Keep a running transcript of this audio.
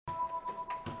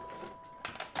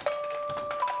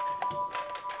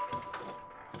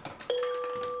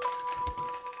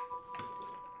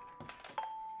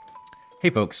Hey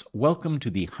folks, welcome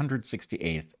to the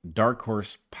 168th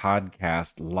DarkHorse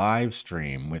podcast live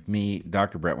stream with me,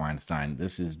 Dr. Bret Weinstein.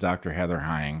 This is Dr. Heather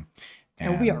Hying.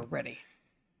 And we are ready.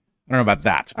 I don't know about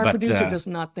that. Our producer does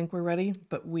not think we're ready,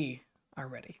 but we are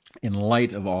ready. In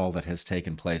light of all that has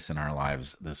taken place in our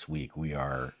lives this week, we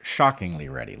are shockingly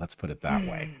ready. Let's put it that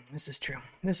way. This is true.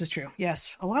 This is true.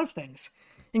 Yes, a lot of things.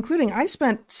 Including, I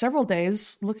spent several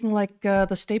days looking like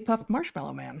the Stay Puft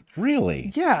Marshmallow Man.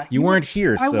 Really? Yeah. You weren't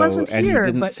here, I wasn't and here, you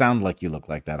didn't but sound like you looked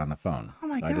like that on the phone. Oh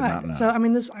my so God. I did not know. So, I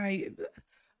mean,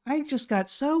 I just got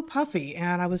so puffy,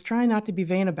 and I was trying not to be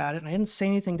vain about it, and I didn't say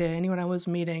anything to anyone I was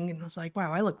meeting, and I was like,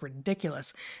 wow, I look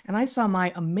ridiculous. And I saw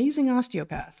my amazing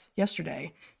osteopath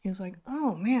yesterday. He was like,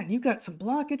 oh man, you got some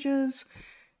blockages.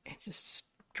 It just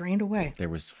drained away. There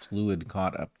was fluid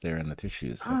caught up there in the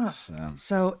tissues.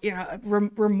 So, yeah,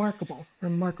 remarkable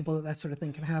that sort of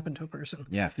thing can happen to a person.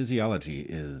 Yeah, physiology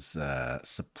is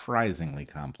surprisingly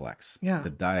complex. Yeah. The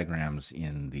diagrams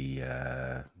in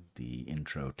the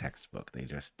intro textbook, they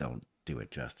just don't do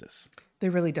it justice. They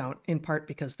really don't, in part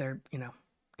because they're,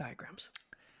 diagrams.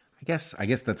 I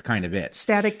guess that's kind of it.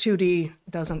 Static 2D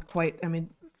doesn't quite,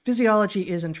 physiology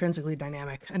is intrinsically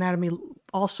dynamic. Anatomy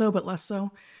also, but less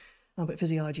so. But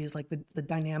physiology is like the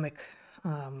dynamic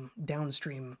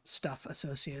downstream stuff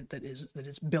associated that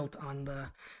is built on the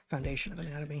foundation of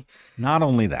anatomy. Not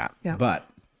only that, Yeah. but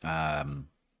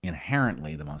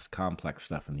inherently the most complex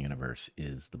stuff in the universe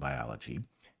is the biology.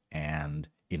 And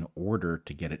in order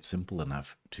to get it simple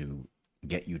enough to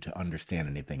get you to understand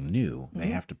anything new, they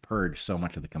have to purge so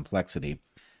much of the complexity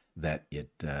that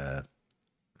it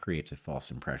creates a false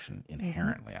impression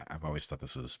inherently. I've always thought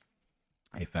this was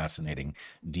a fascinating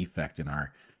defect in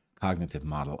our cognitive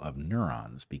model of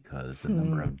neurons, because the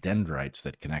number of dendrites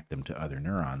that connect them to other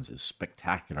neurons is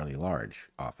spectacularly large,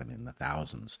 often in the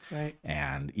thousands. Right.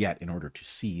 And yet, in order to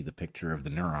see the picture of the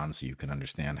neurons so you can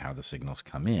understand how the signals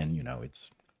come in,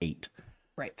 it's 8.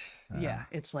 Right. Yeah.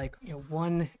 It's like,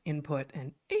 1 input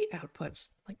and 8 outputs.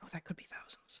 Like, oh, that could be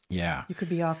thousands. Yeah. You could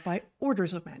be off by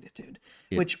orders of magnitude,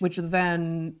 which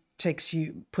then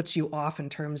puts you off in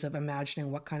terms of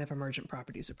imagining what kind of emergent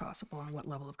properties are possible and what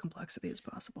level of complexity is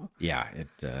possible. Yeah,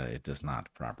 it does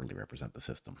not properly represent the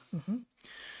system.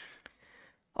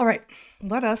 All right,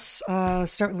 let us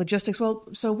start with logistics. Well,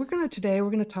 so we're going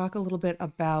to talk a little bit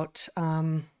about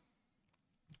Thomas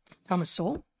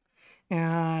Sowell,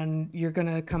 and you're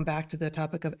going to come back to the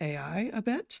topic of AI a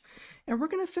bit, and we're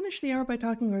going to finish the hour by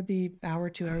talking, or the hour,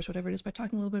 2 hours, whatever it is, by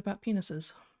talking a little bit about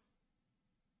penises.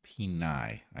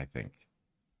 Peni, I think.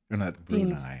 Or not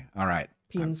Brunei. All right.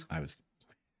 Peens. I was...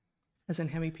 As in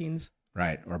hemipenes.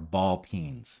 Right, or ball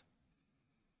peens.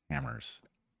 Hammers.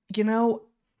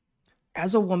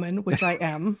 As a woman, which I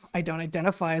am, I don't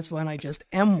identify as one, I just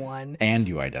am one. And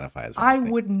you identify as one. I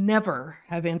would never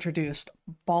have introduced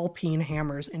ball peen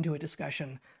hammers into a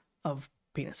discussion of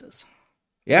penises.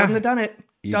 Yeah. Wouldn't have done it.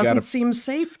 Doesn't seem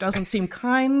safe, doesn't seem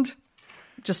kind.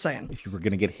 Just saying. If you were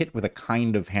going to get hit with a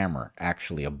kind of hammer,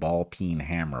 actually a ball peen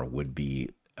hammer would be,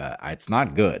 it's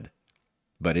not good,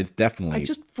 but it's definitely...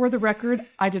 For the record,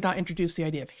 I did not introduce the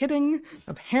idea of hitting,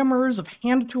 of hammers, of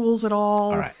hand tools at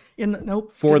all. All right.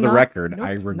 Nope. For the record,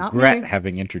 I regret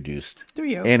having introduced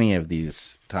any of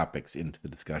these topics into the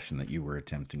discussion that you were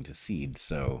attempting to seed.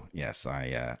 So, yes,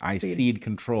 I cede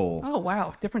control. Oh,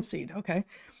 wow. Different seed. Okay.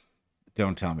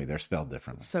 Don't tell me they're spelled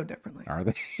differently. So differently. Are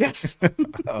they? Yes.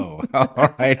 Oh,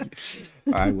 all right.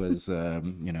 I was,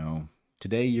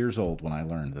 today years old when I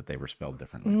learned that they were spelled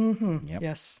differently. Yep.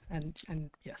 Yes.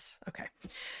 And yes. Okay.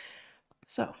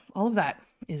 So all of that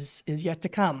is yet to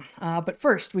come. But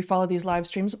first, we follow these live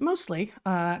streams mostly.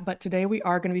 But today we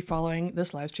are going to be following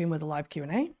this live stream with a live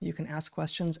Q&A. You can ask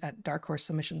questions at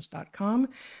darkhorsesubmissions.com.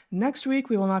 Next week,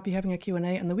 we will not be having a Q&A.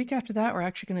 And the week after that, we're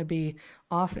actually going to be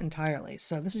off entirely.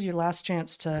 So this is your last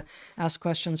chance to ask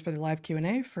questions for the live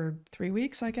Q&A for 3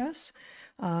 weeks, I guess.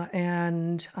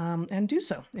 And do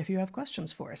so if you have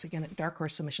questions for us. Again, at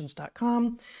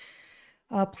darkhorsesubmissions.com.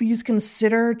 Please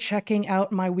consider checking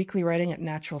out my weekly writing at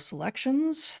Natural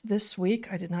Selections. This week,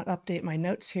 I did not update my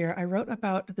notes here. I wrote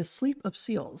about the sleep of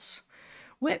seals,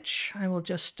 which I will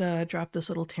just drop this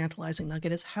little tantalizing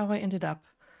nugget is how I ended up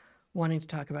wanting to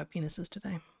talk about penises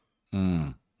today.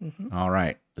 All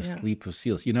right. The sleep of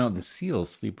seals. The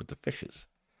seals sleep with the fishes.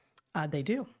 They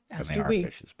do, as and do they we. Are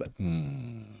fishes, but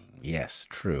yes,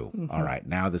 true. All right,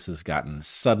 now this has gotten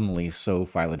suddenly so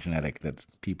phylogenetic that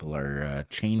people are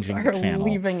changing the channel.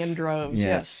 Leaving in droves.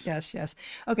 Yes. Yes.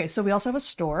 Okay, so we also have a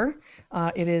store.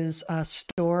 It is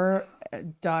store.dark.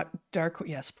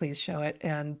 Yes, please show it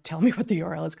and tell me what the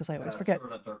URL is because I always forget.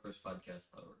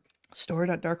 Store.darkhorsepodcast.org.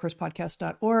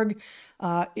 store.darkhorsepodcast.org.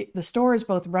 The store is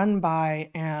both run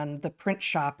by and the print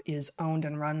shop is owned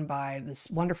and run by this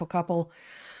wonderful couple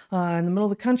in the middle of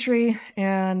the country.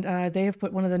 And they have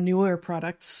put one of the newer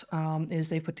products is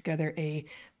they put together a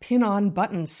pin-on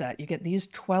button set. You get these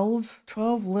 12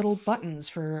 little buttons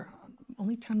for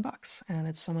only $10, and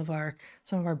it's some of our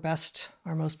best,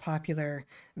 our most popular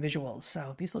visuals.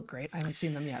 So these look great. I haven't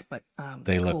seen them yet, but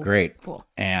they look great. Cool.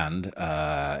 And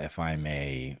if I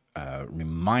may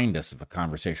remind us of a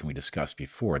conversation we discussed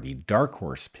before, the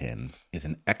DarkHorse pin is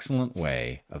an excellent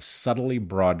way of subtly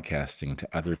broadcasting to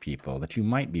other people that you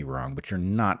might be wrong, but you're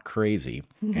not crazy.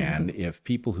 And if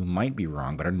people who might be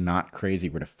wrong but are not crazy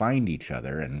were to find each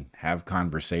other and have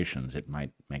conversations, it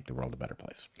might make the world a better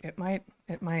place. It might.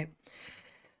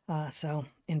 So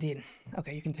indeed.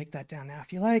 Okay, you can take that down now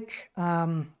if you like.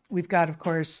 We've got, of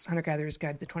course, Hunter-Gatherer's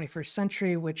Guide to the 21st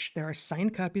Century, which there are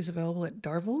signed copies available at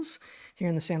Darvel's here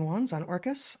in the San Juans on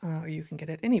Orcas, or you can get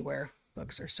it anywhere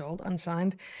books are sold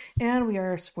unsigned. And we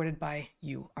are supported by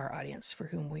you, our audience, for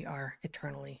whom we are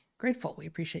eternally grateful. We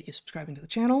appreciate you subscribing to the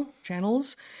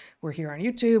channels. We're here on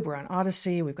YouTube. We're on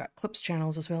Odyssey. We've got Clips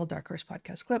channels as well, Dark Horse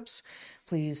Podcast Clips.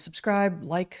 Please subscribe,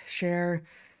 like, share,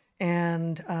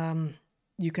 and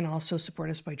you can also support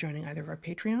us by joining either of our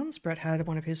Patreons. Bret had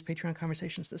one of his Patreon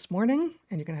conversations this morning,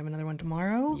 and you're going to have another one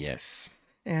tomorrow. Yes.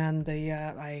 And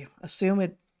I assume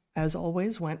it, as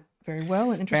always, went very well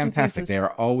and interesting. Fantastic. Places. They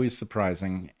are always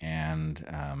surprising, and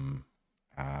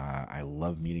I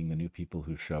love meeting the new people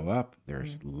who show up.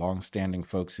 There's long-standing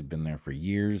folks who've been there for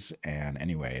years, and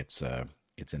anyway, it's a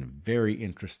very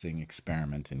interesting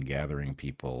experiment in gathering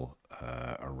people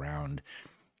around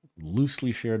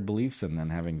loosely shared beliefs and then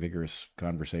having vigorous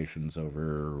conversations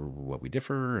over what we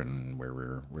differ and where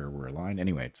we're aligned.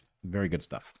 Anyway, it's very good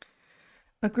stuff.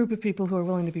 A group of people who are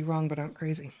willing to be wrong but aren't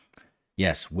crazy.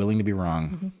 Yes, willing to be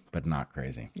wrong, but not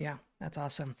crazy. Yeah, that's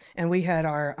awesome. And we had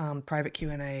our private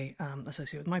Q&A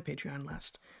associated with my Patreon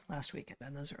last weekend,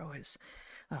 and those are always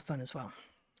fun as well.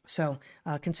 So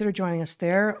consider joining us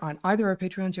there on either our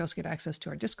Patreons. You also get access to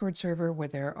our Discord server, where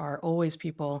there are always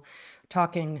people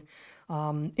talking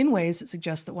in ways that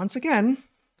suggest that, once again,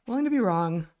 willing to be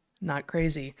wrong, not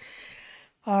crazy.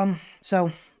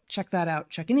 So check that out.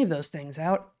 Check any of those things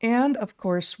out. And, of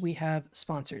course, we have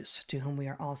sponsors to whom we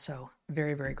are also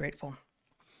very, very grateful.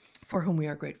 For whom we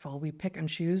are grateful. We pick and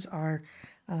choose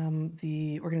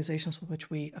the organizations with which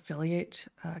we affiliate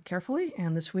carefully.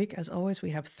 And this week, as always, we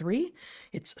have 3.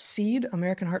 It's Seed,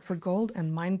 American Hartford Gold,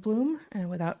 and Mindbloom. And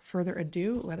without further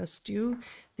ado, let us do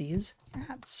these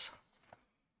ads.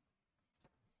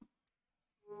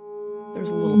 There's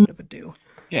a little bit of a do.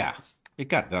 Yeah, it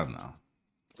got done, though.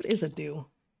 What is a do?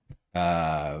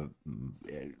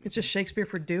 It's just Shakespeare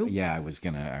for do? Yeah, I was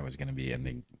gonna be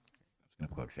ending. I was gonna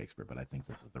quote Shakespeare, but I think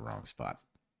this is the wrong spot.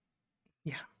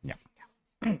 Yeah. Yeah.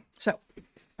 So,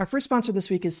 our first sponsor this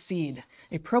week is Seed,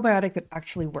 a probiotic that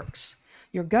actually works.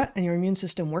 Your gut and your immune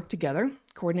system work together,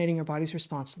 coordinating your body's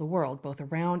response to the world, both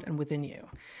around and within you.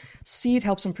 Seed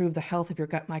helps improve the health of your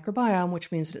gut microbiome,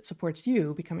 which means that it supports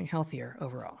you becoming healthier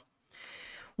overall.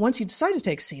 Once you decide to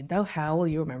take Seed, though, how will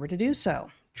you remember to do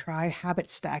so? Try habit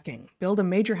stacking. Build a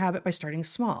major habit by starting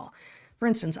small. For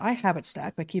instance, I habit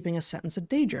stack by keeping a sentence a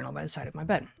day journal by the side of my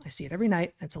bed. I see it every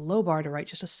night, and it's a low bar to write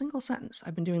just a single sentence.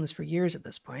 I've been doing this for years at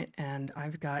this point, and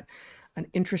I've got an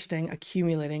interesting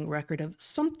accumulating record of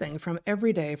something from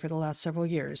every day for the last several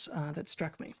years that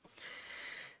struck me.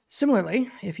 Similarly,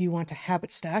 if you want to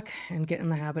habit stack and get in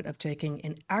the habit of taking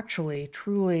an actually,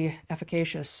 truly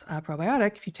efficacious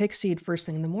probiotic, if you take Seed first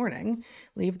thing in the morning,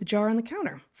 leave the jar on the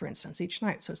counter, for instance, each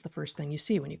night, so it's the first thing you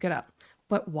see when you get up.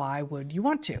 But why would you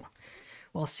want to?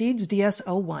 Well, Seed's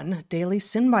DS-01 Daily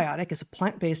Synbiotic is a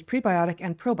plant-based prebiotic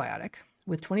and probiotic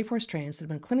with 24 strains that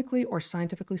have been clinically or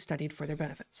scientifically studied for their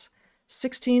benefits.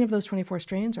 16 of those 24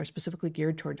 strains are specifically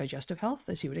geared toward digestive health,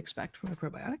 as you would expect from a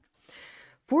probiotic.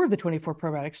 4 of the 24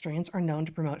 probiotic strains are known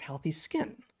to promote healthy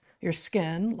skin. Your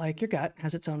skin, like your gut,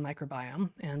 has its own microbiome,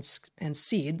 and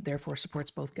Seed therefore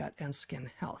supports both gut and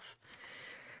skin health.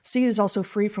 Seed is also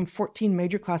free from 14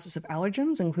 major classes of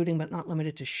allergens, including but not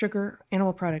limited to sugar,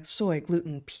 animal products, soy,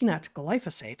 gluten, peanut,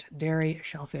 glyphosate, dairy,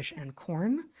 shellfish, and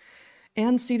corn.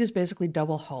 And Seed is basically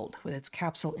double-hulled with its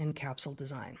capsule-in-capsule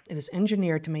design. It is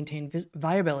engineered to maintain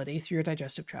viability through your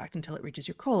digestive tract until it reaches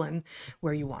your colon,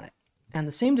 where you want it. And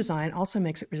the same design also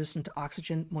makes it resistant to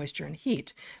oxygen, moisture, and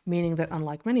heat, meaning that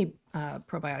unlike many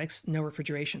probiotics, no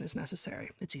refrigeration is necessary.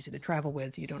 It's easy to travel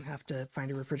with. You don't have to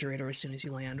find a refrigerator as soon as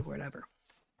you land or whatever.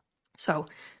 So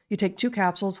you take 2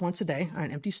 capsules once a day on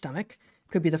an empty stomach.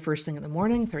 Could be the first thing in the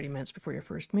morning, 30 minutes before your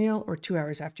first meal, or 2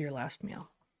 hours after your last meal.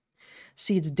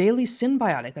 Seed's Daily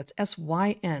Synbiotic, that's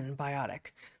S-Y-N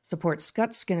biotic, supports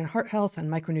gut, skin, and heart health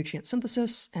and micronutrient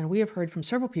synthesis, and we have heard from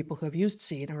several people who have used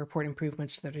Seed and report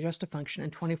improvements to their digestive function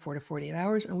in 24 to 48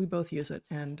 hours, and we both use it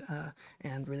and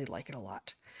really like it a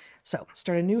lot. So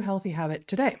start a new healthy habit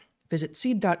today. Visit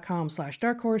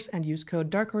seed.com/darkhorse and use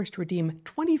code darkhorse to redeem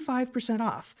 25%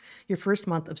 off your first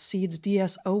month of Seed's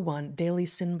DS-01 Daily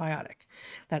Synbiotic.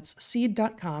 That's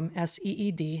seed.com,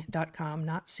 S-E-E-D.com,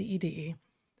 not C-E-D-E.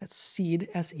 That's Seed,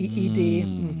 S-E-E-D,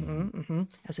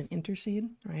 as an interseed,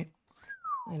 right?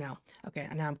 I know. Okay,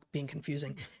 now I'm being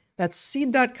confusing. That's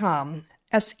seed.com,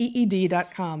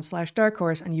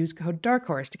 SEED.com/darkhorse, and use code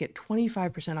darkhorse to get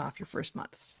 25% off your first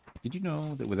month. Did you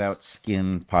know that without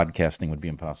skin, podcasting would be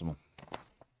impossible?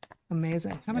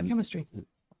 Amazing. How about chemistry?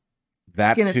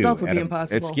 That Skin too, itself would be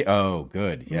impossible. Oh,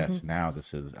 good. Yes. Now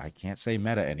this is, I can't say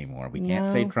meta anymore. We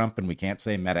can't say Trump and we can't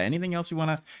say meta. Anything else you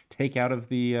want to take out of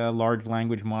the large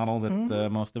language model that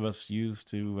most of us use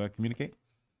to communicate?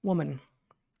 Woman.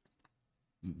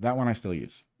 That one I still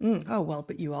use. Oh, well,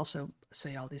 but you also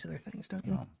say all these other things, don't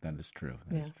you? Oh, that is true.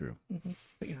 That is true.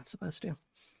 But you're not supposed to.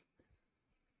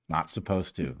 Not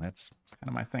supposed to. That's kind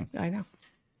of my thing. I know.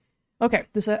 Okay,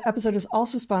 this episode is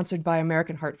also sponsored by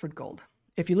American Hartford Gold.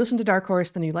 If you listen to Dark Horse,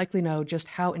 then you likely know just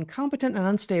how incompetent and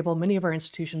unstable many of our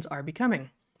institutions are becoming.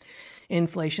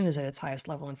 Inflation is at its highest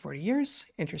level in 40 years.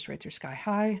 Interest rates are sky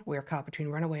high. We are caught between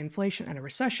runaway inflation and a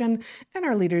recession, and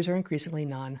our leaders are increasingly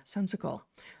nonsensical.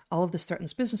 All of this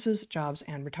threatens businesses, jobs,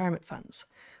 and retirement funds.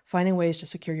 Finding ways to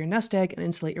secure your nest egg and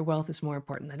insulate your wealth is more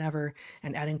important than ever,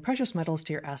 and adding precious metals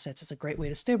to your assets is a great way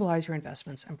to stabilize your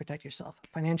investments and protect yourself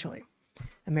financially.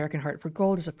 American Hartford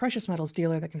Gold is a precious metals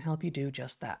dealer that can help you do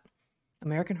just that.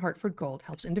 American Hartford Gold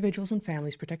helps individuals and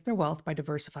families protect their wealth by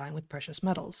diversifying with precious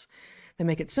metals. They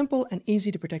make it simple and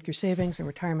easy to protect your savings and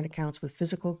retirement accounts with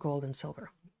physical gold and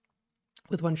silver.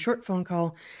 With one short phone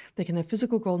call, they can have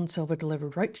physical gold and silver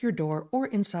delivered right to your door or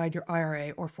inside your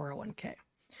IRA or 401k.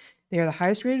 They are the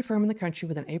highest rated firm in the country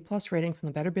with an A+ rating from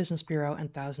the Better Business Bureau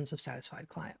and thousands of satisfied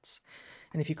clients.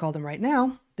 And if you call them right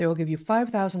now, they will give you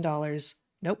 $5,000.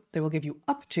 Nope, they will give you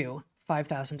up to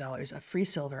 $5,000 of free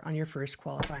silver on your first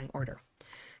qualifying order.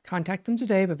 Contact them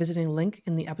today by visiting the link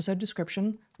in the episode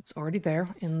description. It's already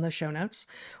there in the show notes.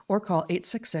 Or call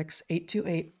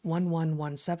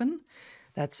 866-828-1117.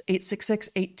 That's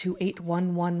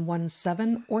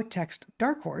 866-828-1117. Or text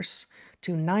DarkHorse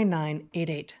to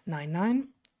 998899.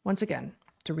 Once again,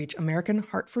 to reach American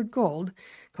Hartford Gold,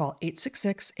 call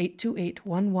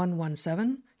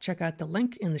 866-828-1117. Check out the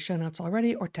link in the show notes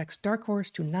already, or text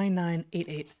DarkHorse to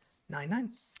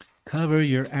 998899. Cover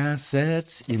your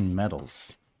assets in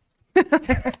metals.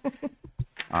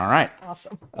 All right.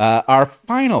 Awesome. Our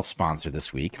final sponsor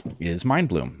this week is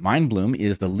MindBloom. MindBloom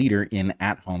is the leader in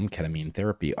at-home ketamine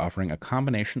therapy, offering a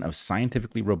combination of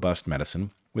scientifically robust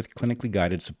medicine with clinically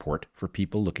guided support for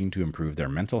people looking to improve their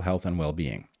mental health and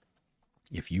well-being.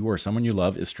 If you or someone you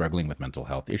love is struggling with mental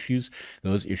health issues,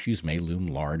 those issues may loom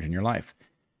large in your life.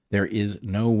 There is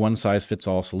no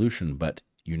one-size-fits-all solution, but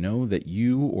you know that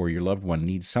you or your loved one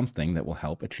needs something that will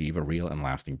help achieve a real and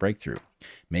lasting breakthrough.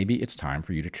 Maybe it's time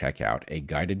for you to check out a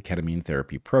guided ketamine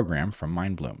therapy program from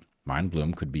MindBloom.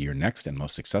 MindBloom could be your next and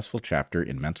most successful chapter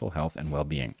in mental health and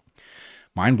well-being.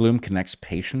 MindBloom connects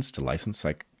patients to licensed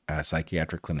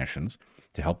psychiatric clinicians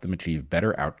to help them achieve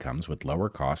better outcomes with lower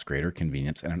cost, greater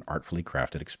convenience, and an artfully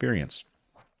crafted experience.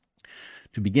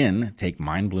 To begin, take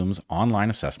MindBloom's online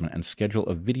assessment and schedule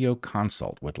a video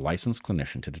consult with licensed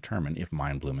clinician to determine if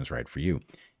MindBloom is right for you.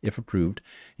 If approved,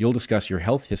 you'll discuss your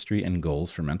health history and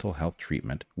goals for mental health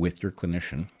treatment with your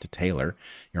clinician to tailor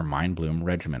your MindBloom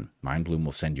regimen. MindBloom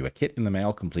will send you a kit in the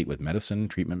mail complete with medicine,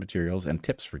 treatment materials, and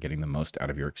tips for getting the most out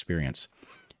of your experience.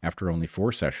 After only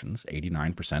 4 sessions,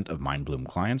 89% of MindBloom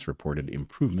clients reported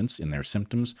improvements in their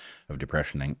symptoms of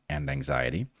depression and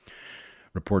anxiety.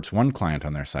 Reports one client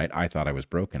on their site, "I thought I was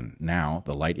broken. Now,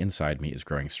 the light inside me is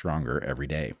growing stronger every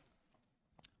day."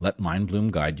 Let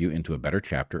MindBloom guide you into a better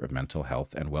chapter of mental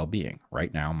health and well-being.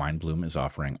 Right now, MindBloom is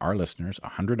offering our listeners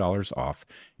 $100 off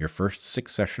your first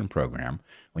 6-session program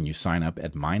when you sign up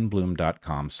at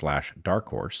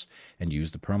mindbloom.com/darkhorse and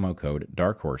use the promo code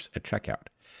DARKHORSE at checkout.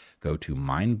 Go to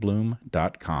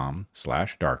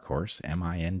mindbloom.com/darkhorse,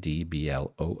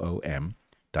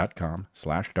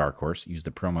 mindbloom.com/darkhorse. Use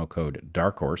the promo code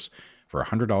DARKHORSE for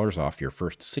 $100 off your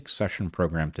first 6-session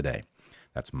program today.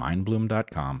 That's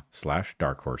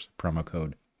mindbloom.com/darkhorse, promo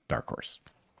code DARKHORSE.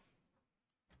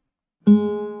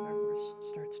 Darkhorse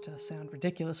starts to sound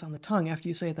ridiculous on the tongue after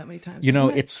you say it that many times. You know,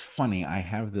 it's funny. I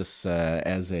have this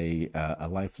as a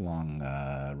lifelong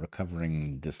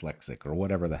recovering dyslexic or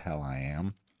whatever the hell I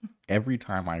am. Every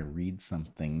time I read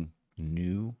something,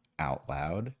 new out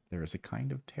loud, there is a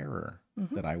kind of terror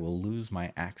that I will lose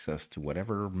my access to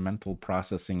whatever mental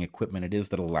processing equipment it is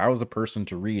that allows a person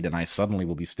to read, and I suddenly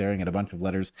will be staring at a bunch of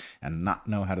letters and not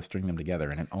know how to string them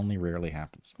together, and it only rarely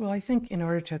happens. Well, I think in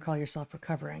order to call yourself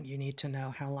recovering, you need to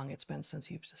know how long it's been since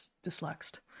you've just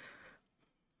dyslexed.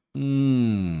 So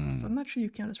I'm not sure you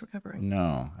count as recovering.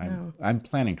 No, I'm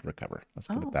planning to recover. Let's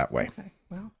put it that way. Okay.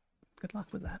 Well, good luck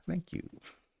with that. Thank you.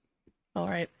 All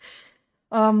right.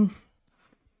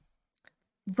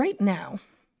 Right now,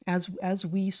 as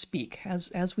we speak,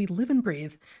 as we live and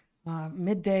breathe,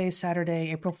 midday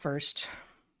Saturday, April 1st,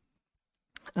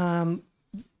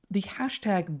 the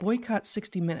hashtag boycott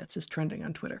 60 minutes is trending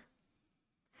on Twitter.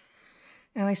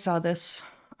 And I saw this.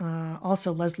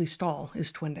 Also, Leslie Stahl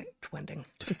is twending.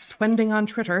 It's twending on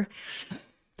Twitter.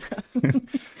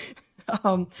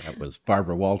 That was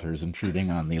Barbara Walters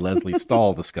intruding on the Leslie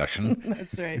Stahl discussion.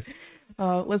 That's right.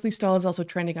 Leslie Stahl is also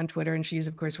trending on Twitter, and she's,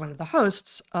 of course, one of the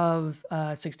hosts of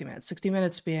 60 Minutes. 60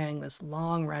 Minutes being this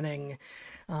long-running,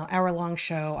 hour-long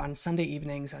show on Sunday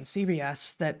evenings on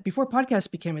CBS that, before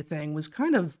podcasts became a thing, was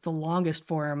kind of the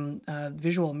longest-form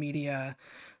visual media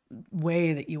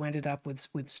way that you ended up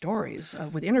with stories,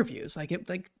 with interviews.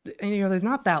 They're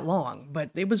not that long, but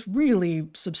it was really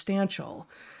substantial.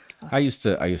 I used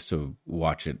to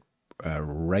watch it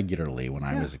regularly when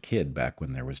I was a kid, back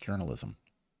when there was journalism.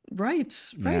 Right.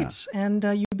 Yeah. And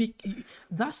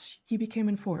thus he became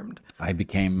informed. I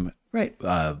became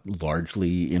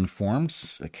largely informed,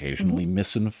 occasionally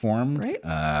misinformed. Right.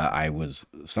 I was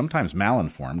sometimes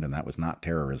malinformed, and that was not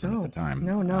terrorism at the time.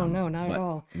 No, not at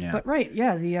all. Yeah. But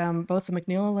the both the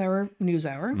McNeil News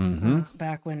Hour,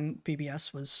 back when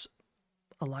PBS was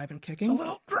alive and kicking. A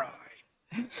little dry.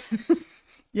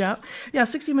 Yeah.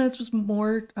 60 Minutes was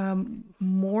more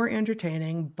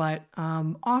entertaining, but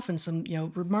often some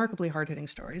remarkably hard-hitting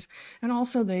stories, and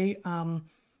also they are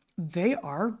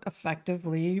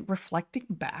effectively reflecting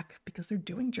back, because they're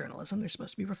doing journalism. They're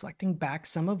supposed to be reflecting back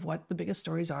some of what the biggest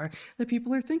stories are that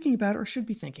people are thinking about or should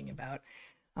be thinking about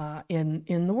in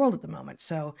the world at the moment.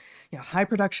 So high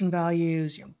production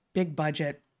values, big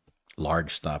budget,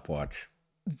 large stopwatch.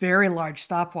 Very large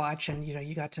stopwatch, and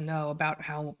you got to know about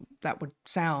how that would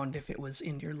sound if it was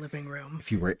in your living room.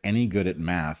 If you were any good at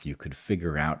math, you could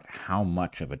figure out how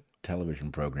much of a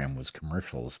television program was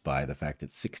commercials by the fact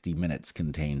that 60 Minutes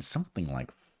contains something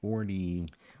like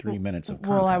 43 minutes of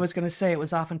content. Well, I was going to say it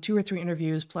was often 2 or 3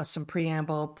 interviews plus some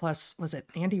preamble, plus, was it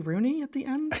Andy Rooney at the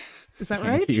end? Is that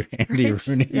right? Andy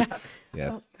Rooney. Yeah.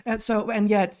 Yes. And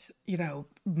yet,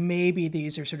 maybe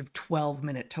these are sort of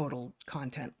 12-minute total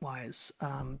content-wise,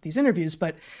 these interviews.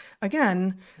 But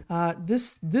again,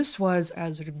 this was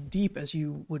as sort of deep as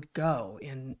you would go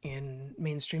in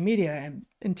mainstream media, and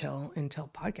until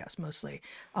podcasts mostly.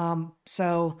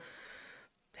 So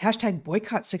hashtag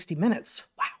boycott 60 Minutes.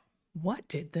 Wow. What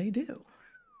did they do?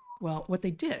 Well, what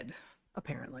they did,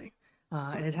 apparently,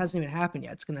 and it hasn't even happened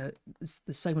yet. This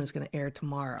segment is going to air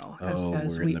tomorrow.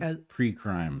 We're in the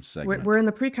pre-crime segment. We're in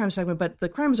the pre-crime segment, but the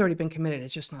crime's already been committed.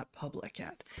 It's just not public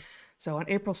yet. So on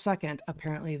April 2nd,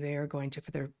 apparently they are going to,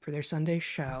 for their Sunday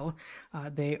show,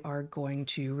 they are going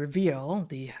to reveal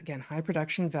the, again, high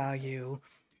production value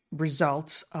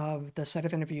results of the set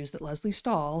of interviews that Leslie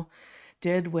Stahl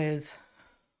did with,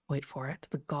 wait for it,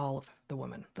 the gall of the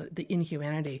woman, the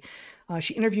inhumanity.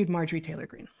 She interviewed Marjorie Taylor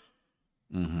Greene.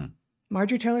 Mm-hmm.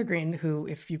 Marjorie Taylor Greene, who,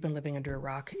 if you've been living under a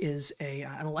rock, is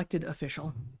an elected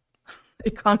official, a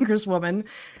congresswoman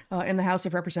in the House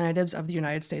of Representatives of the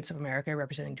United States of America,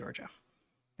 representing Georgia.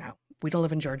 Now, we don't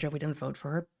live in Georgia. We didn't vote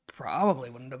for her. Probably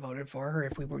wouldn't have voted for her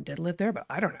if we did live there, but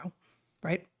I don't know,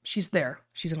 right? She's there.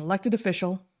 She's an elected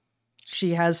official.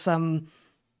 She has some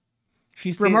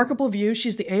remarkable views.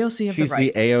 She's the AOC of the right.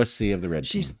 She's the AOC of the red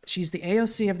team. She's the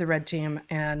AOC of the red team,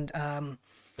 and I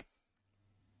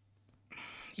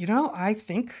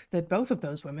think that both of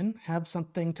those women have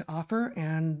something to offer,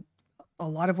 and a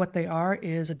lot of what they are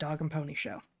is a dog and pony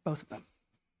show, both of them.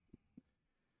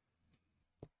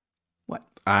 What?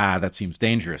 That seems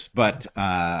dangerous, but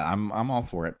I'm all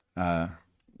for it.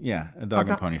 Yeah, a dog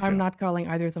and pony show. I'm not calling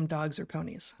either of them dogs or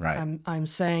ponies. Right. I'm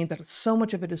saying that so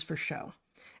much of it is for show,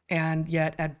 and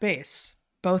yet at base,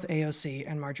 both AOC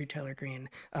and Marjorie Taylor Greene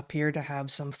appear to have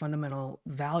some fundamental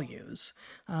values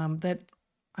that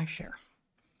I share.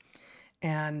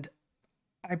 And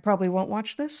I probably won't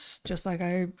watch this, just like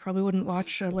I probably wouldn't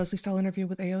watch a Leslie Stahl interview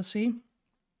with AOC.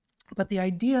 But the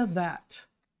idea that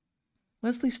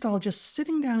Leslie Stahl just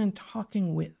sitting down and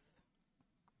talking with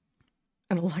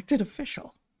an elected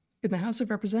official in the House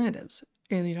of Representatives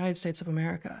in the United States of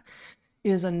America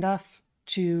is enough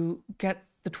to get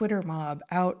the Twitter mob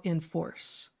out in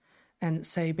force and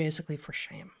say basically, for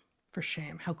shame,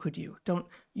 how could you?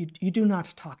 You do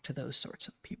not talk to those sorts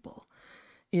of people,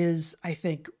 is, I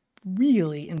think,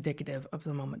 really indicative of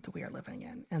the moment that we are living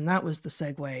in. And that was the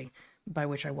segue by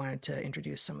which I wanted to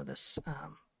introduce some of this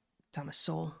Thomas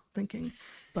Sowell thinking.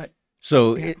 But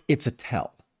so it's a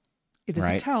tell. It is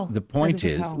right? a tell. The point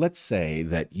is, tell. let's say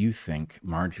that you think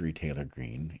Marjorie Taylor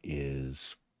Greene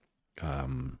is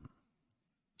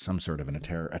some sort of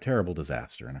a terrible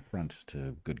disaster, an affront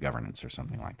to good governance or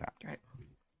something like that. Right.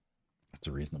 That's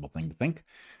a reasonable thing to think.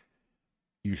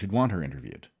 You should want her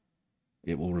interviewed.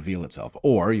 It will reveal itself.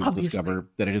 Or you will discover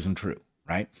that it isn't true,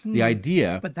 right? The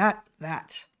idea... But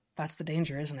that's the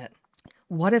danger, isn't it?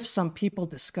 What if some people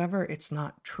discover it's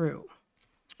not true?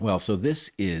 Well, so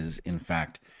this is, in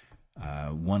fact,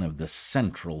 one of the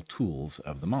central tools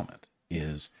of the moment,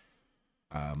 is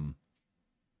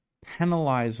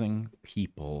penalizing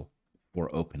people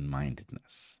for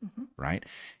open-mindedness, right?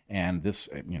 And this,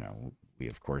 we,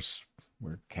 of course,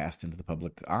 were cast into the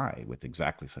public eye with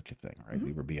exactly such a thing, right?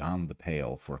 We were beyond the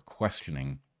pale for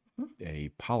questioning a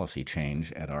policy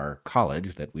change at our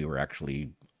college that we were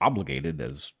actually obligated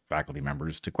as faculty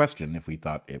members to question if we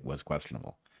thought it was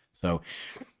questionable. So,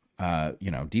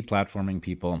 deplatforming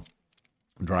people,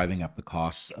 driving up the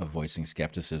costs of voicing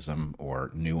skepticism or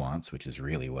nuance, which is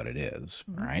really what it is,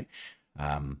 right?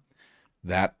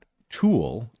 That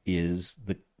tool is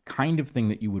the kind of thing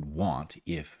that you would want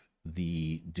if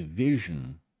the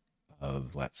division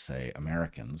of, let's say,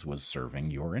 Americans was serving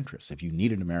your interests. If you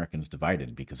needed Americans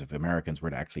divided, because if Americans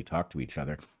were to actually talk to each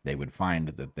other, they would find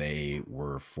that they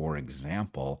were, for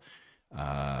example,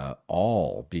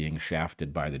 all being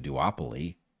shafted by the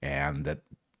duopoly, and that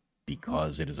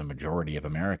because it is a majority of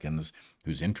Americans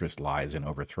whose interest lies in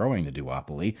overthrowing the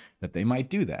duopoly, that they might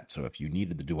do that. So if you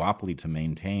needed the duopoly to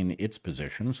maintain its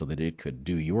position so that it could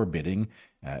do your bidding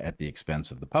at the expense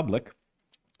of the public,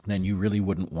 then you really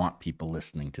wouldn't want people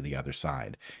listening to the other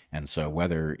side. And so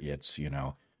whether it's,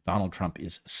 Donald Trump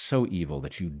is so evil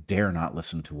that you dare not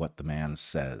listen to what the man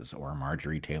says, or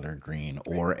Marjorie Taylor Greene,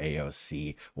 or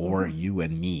AOC, or you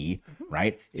and me,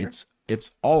 right? Sure.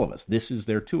 It's all of us. This is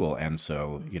their tool. And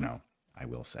so, I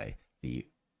will say the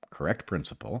correct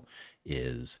principle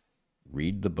is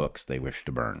read the books they wish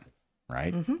to burn,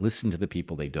 right? Listen to the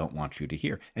people they don't want you to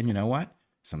hear. And you know what?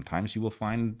 Sometimes you will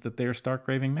find that they're stark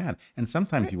raving mad. And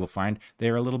sometimes you will find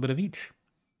they're a little bit of each,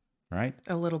 right?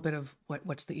 A little bit of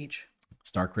what's the each?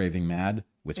 Stark raving mad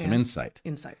with some insight.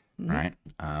 Insight. Right?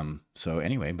 So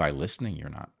anyway, by listening, you're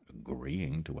not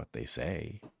agreeing to what they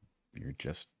say. You're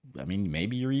just,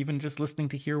 maybe you're even just listening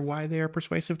to hear why they are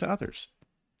persuasive to others.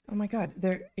 Oh my God.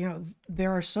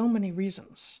 There are so many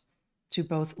reasons to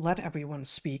both let everyone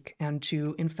speak and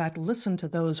to, in fact, listen to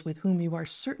those with whom you are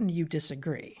certain you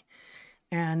disagree.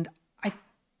 And I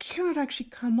cannot actually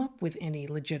come up with any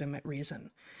legitimate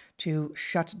reason to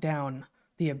shut down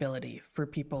the ability for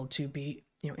people to be,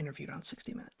 interviewed on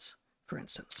 60 Minutes, for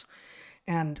instance.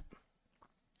 And,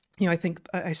 I think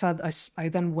I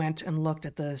then went and looked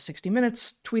at the 60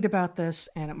 Minutes tweet about this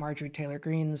and at Marjorie Taylor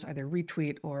Greene's either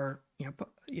retweet or,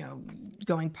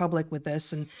 going public with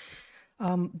this. And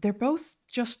they're both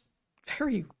just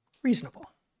very reasonable.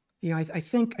 I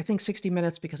think 60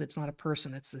 Minutes, because it's not a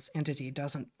person, it's this entity,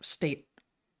 doesn't state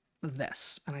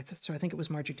this. And so I think it was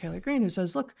Marjorie Taylor Greene who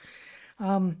says, look,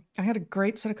 I had a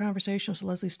great set of conversations with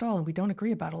Leslie Stahl, and we don't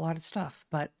agree about a lot of stuff,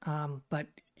 but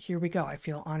here we go. I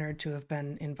feel honored to have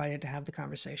been invited to have the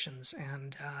conversations,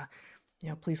 and,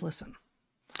 please listen.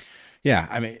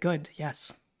 Yeah, Good,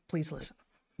 yes, please listen.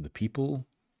 The people,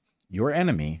 your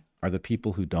enemy, are the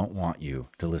people who don't want you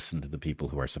to listen to the people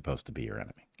who are supposed to be your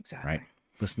enemy. Exactly. Right?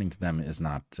 Listening to them is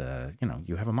not,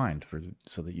 you have a mind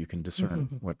so that you can discern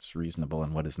what's reasonable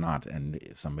and what is not. And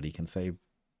somebody can say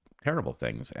terrible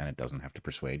things, and it doesn't have to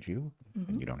persuade you,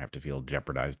 and you don't have to feel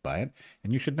jeopardized by it,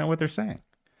 and you should know what they're saying.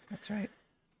 That's right.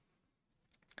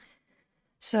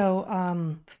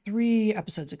 So 3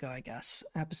 episodes ago, I guess,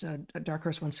 episode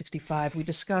DarkHorse 165, we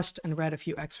discussed and read a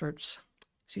few excerpts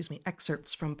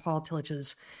from Paul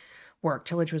Tillich's work.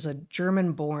 Tillich was a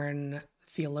German-born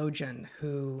theologian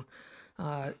who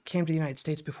came to the United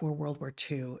States before World War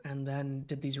II and then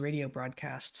did these radio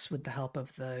broadcasts with the help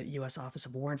of the U.S. Office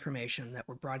of War Information that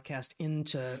were broadcast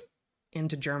into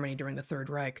Germany during the Third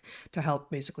Reich to help,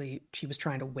 basically, he was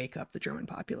trying to wake up the German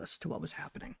populace to what was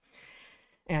happening.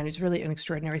 And he's really an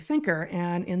extraordinary thinker.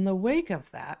 And in the wake of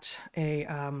that,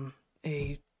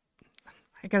 I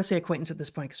got to say acquaintance at this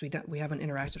point because we haven't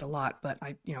interacted a lot, but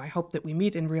I hope that we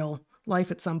meet in real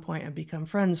life at some point and become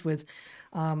friends with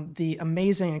the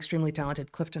amazing, extremely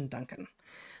talented Clifton Duncan.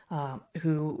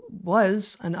 who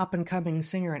was an up-and-coming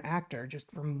singer and actor, just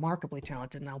remarkably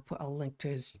talented. And I'll link to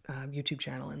his YouTube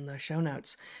channel in the show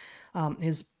notes.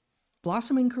 His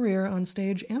blossoming career on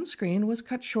stage and screen was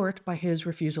cut short by his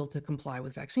refusal to comply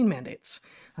with vaccine mandates.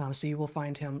 So you will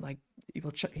find him,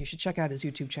 you should check out his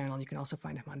YouTube channel. You can also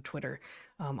find him on Twitter,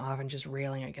 often just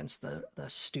railing against the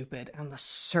stupid and the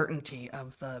certainty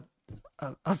of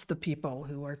the people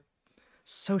who are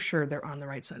so sure they're on the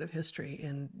right side of history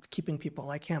in keeping people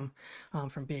like him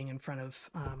from being in front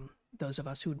of those of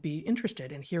us who would be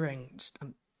interested in hearing just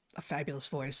a fabulous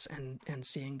voice and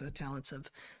seeing the talents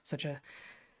of such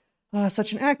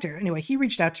an actor. Anyway, he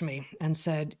reached out to me and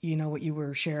said, what you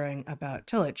were sharing about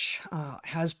Tillich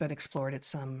has been explored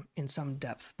in some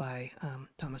depth by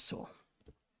Thomas Sowell.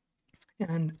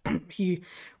 And he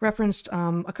referenced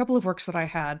a couple of works that I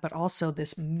had, but also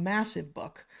this massive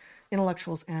book,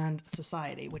 Intellectuals and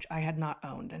Society, which I had not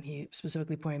owned. And he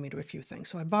specifically pointed me to a few things.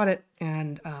 So I bought it,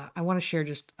 and I want to share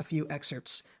just a few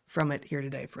excerpts from it here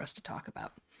today for us to talk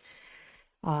about.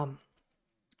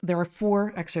 There are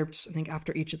 4 excerpts. I think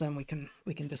after each of them we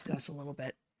can discuss a little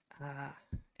bit,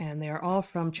 and they are all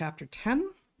from chapter 10.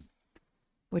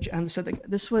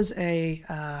 This was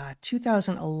a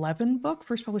 2011 book,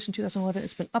 first published in 2011.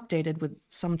 It's been updated with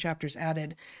some chapters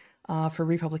added for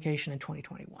republication in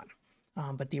 2021.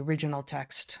 But the original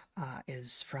text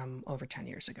is from over 10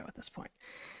 years ago at this point.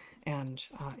 And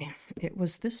it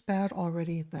was this bad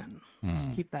already then.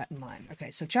 Just keep that in mind. Okay,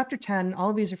 so chapter 10,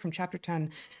 all of these are from chapter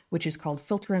 10, which is called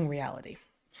Filtering Reality.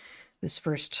 This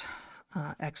first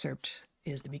excerpt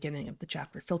is the beginning of the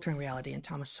chapter, Filtering Reality, in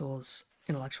Thomas Sowell's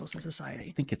Intellectuals and Society.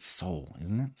 I think it's soul,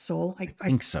 isn't it? Soul? I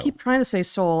think so. Keep trying to say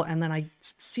soul, and then I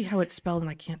see how it's spelled, and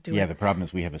I can't do it. Yeah, the problem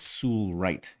is we have a Soul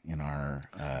right in our...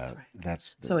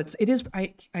 So it is,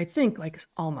 I think, like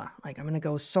Alma. Like, I'm going to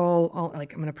go soul,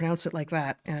 like, I'm going to pronounce it like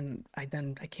that, and I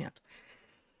can't.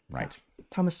 Right.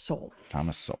 Thomas Sowell.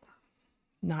 Thomas Sowell.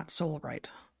 Not soul right.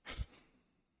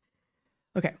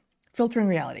 Okay. Filtering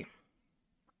Reality.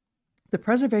 The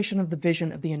preservation of the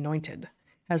vision of the anointed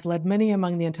has led many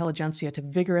among the intelligentsia to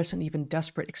vigorous and even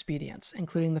desperate expedients,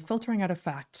 including the filtering out of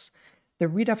facts, the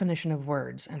redefinition of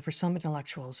words, and for some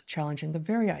intellectuals, challenging the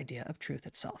very idea of truth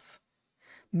itself.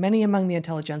 Many among the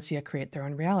intelligentsia create their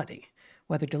own reality,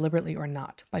 whether deliberately or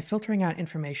not, by filtering out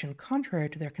information contrary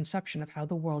to their conception of how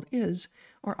the world is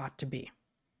or ought to be.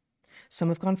 Some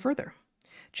have gone further.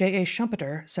 J.A.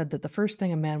 Schumpeter said that the first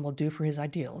thing a man will do for his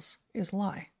ideals is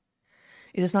lie.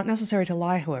 It is not necessary to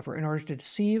lie, however, in order to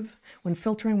deceive, when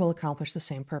filtering will accomplish the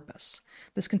same purpose.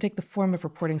 This can take the form of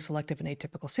reporting selective and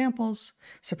atypical samples,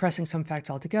 suppressing some facts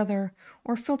altogether,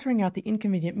 or filtering out the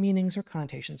inconvenient meanings or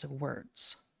connotations of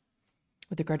words.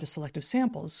 With regard to selective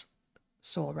samples,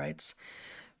 Sowell writes,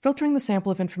 filtering the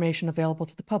sample of information available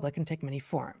to the public can take many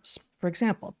forms. For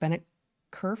example, Bennett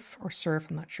Cerf, or Cerf,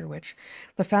 I'm not sure which,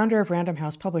 the founder of Random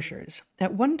House Publishers,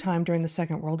 at one time during the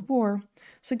Second World War,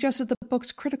 suggested that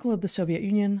books critical of the Soviet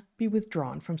Union be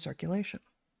withdrawn from circulation.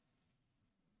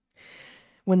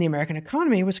 When the American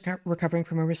economy was recovering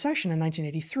from a recession in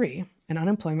 1983 and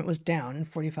unemployment was down in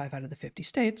 45 out of the 50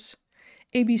 states,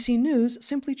 ABC News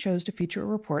simply chose to feature a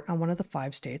report on one of the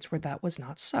 5 states where that was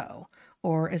not so,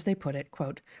 or, as they put it,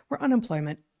 quote, where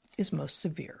unemployment is most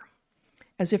severe.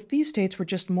 As if these states were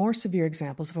just more severe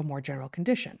examples of a more general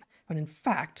condition, when in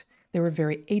fact they were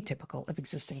very atypical of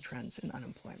existing trends in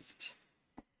unemployment.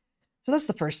 So that's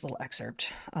the first little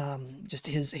excerpt, just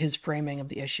his framing of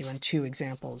the issue and 2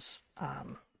 examples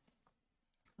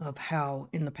of how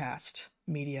in the past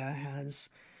media has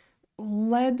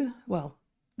led, well,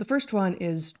 the first one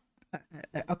is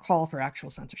a call for actual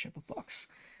censorship of books.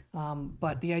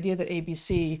 But the idea that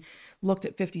ABC looked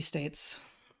at 50 states,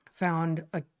 found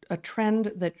a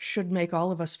trend that should make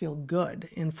all of us feel good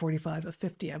in 45 of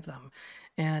 50 of them,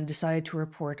 and decided to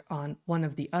report on one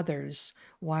of the others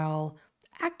while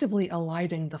actively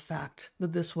eliding the fact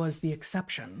that this was the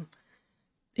exception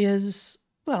is,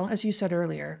 well, as you said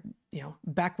earlier,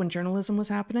 back when journalism was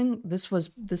happening, this was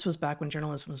back when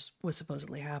journalism was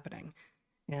supposedly happening.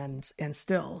 And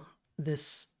still,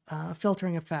 this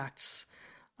filtering of facts,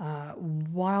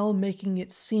 while making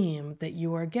it seem that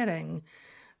you are getting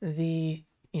the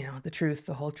truth,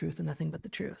 the whole truth, and nothing but the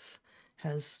truth,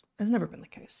 has never been the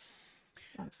case,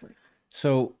 honestly.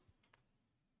 So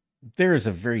there is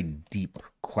a very deep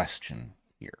question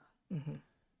here. Mm-hmm.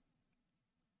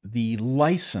 The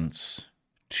license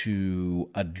to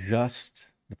adjust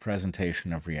the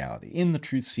presentation of reality in the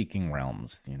truth-seeking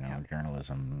realms,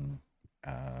 journalism,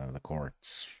 the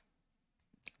courts,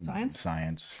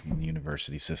 science, the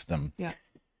university system,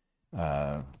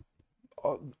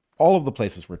 all of the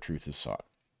places where truth is sought.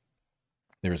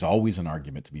 There is always an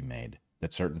argument to be made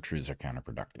that certain truths are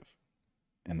counterproductive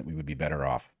and that we would be better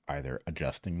off either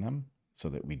adjusting them so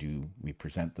that we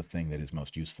present the thing that is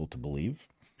most useful to believe,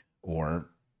 or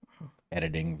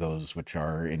editing those which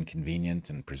are inconvenient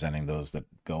and presenting those that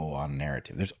go on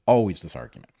narrative. There's always this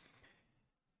argument.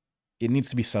 It needs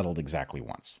to be settled exactly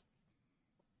once.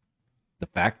 The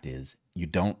fact is, you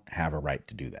don't have a right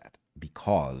to do that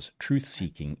because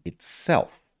truth-seeking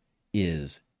itself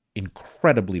is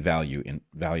incredibly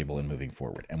valuable in moving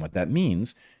forward. And what that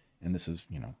means, and this is,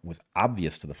 was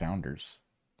obvious to the founders,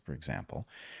 for example,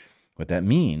 what that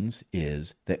means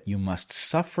is that you must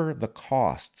suffer the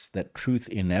costs that truth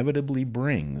inevitably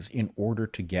brings in order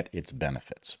to get its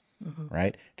benefits,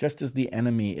 right? Just as the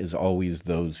enemy is always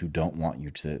those who don't want you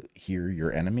to hear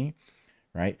your enemy,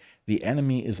 right? The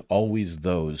enemy is always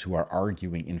those who are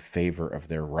arguing in favor of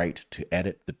their right to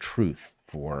edit the truth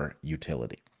for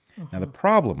utility. Now, the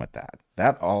problem with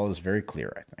that all is very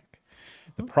clear, I think.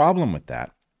 The problem with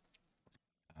that,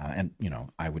 and,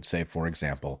 I would say, for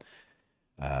example,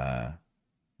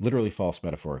 literally false,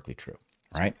 metaphorically true,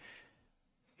 right?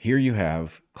 Here you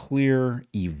have clear,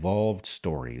 evolved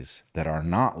stories that are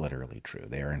not literally true.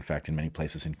 They are, in fact, in many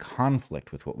places in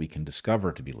conflict with what we can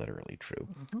discover to be literally true,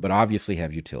 but obviously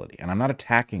have utility. And I'm not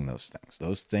attacking those things.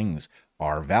 Those things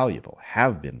are valuable,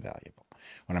 have been valuable.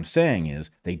 What I'm saying is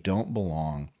they don't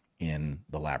belong in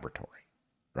the laboratory,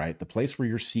 right? The place where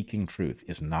you're seeking truth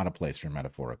is not a place for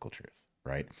metaphorical truth,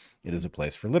 right? It is a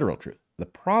place for literal truth. The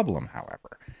problem,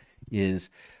 however,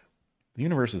 is the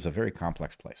universe is a very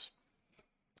complex place.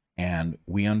 And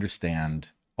we understand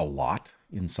a lot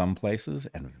in some places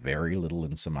and very little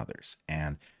in some others.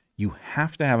 And you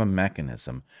have to have a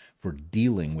mechanism for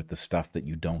dealing with the stuff that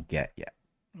you don't get yet,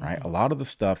 right? A lot of the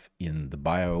stuff in the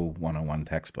Bio 101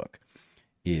 textbook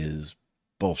is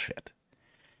bullshit.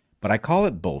 But I call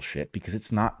it bullshit because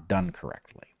it's not done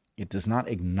correctly. It does not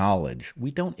acknowledge, we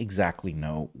don't exactly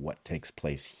know what takes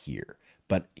place here,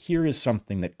 but here is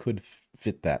something that could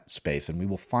fit that space, and we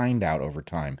will find out over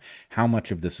time how much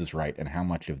of this is right and how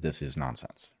much of this is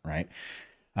nonsense, right?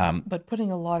 But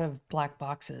putting a lot of black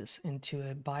boxes into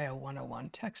a Bio 101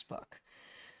 textbook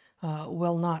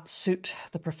will not suit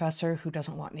the professor who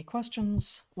doesn't want any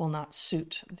questions, will not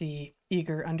suit the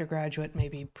eager undergraduate,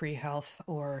 maybe pre-health,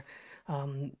 or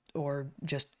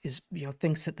just is,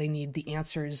 thinks that they need the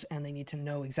answers and they need to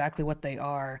know exactly what they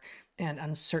are, and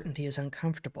uncertainty is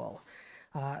uncomfortable.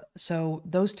 So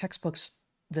those textbooks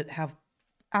that have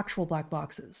actual black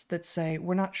boxes that say,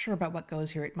 we're not sure about what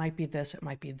goes here, it might be this, it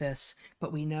might be this,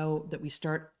 but we know that we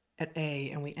start at A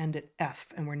and we end at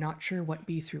F, and we're not sure what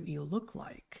B through E look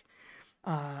like,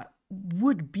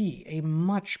 would be a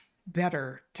much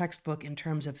better textbook in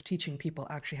terms of teaching people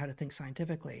actually how to think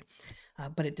scientifically.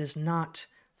 But it does not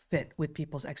fit with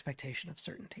people's expectation of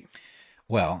certainty.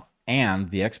 Well,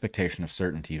 and the expectation of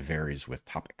certainty varies with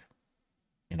topic.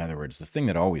 In other words, the thing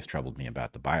that always troubled me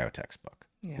about the bio textbook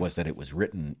was that it was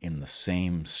written in the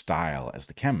same style as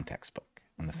the chem textbook.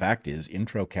 And the fact is,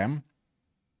 intro chem,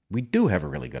 we do have a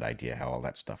really good idea how all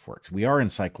that stuff works. We are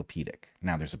encyclopedic.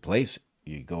 Now, there's a place,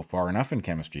 you go far enough in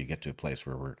chemistry, you get to a place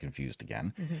where we're confused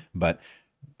again. But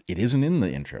it isn't in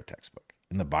the intro textbook.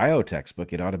 In the bio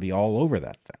textbook, it ought to be all over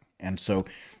that thing. And so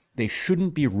they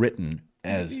shouldn't be written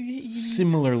as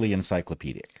similarly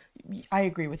encyclopedic. I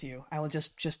agree with you. I will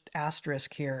just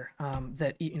asterisk here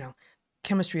that,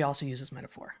 chemistry also uses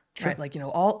metaphor, right? Like,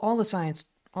 all the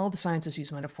sciences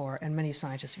use metaphor, and many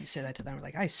scientists, if you say that to them, are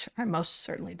like, I most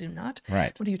certainly do not.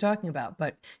 Right. What are you talking about?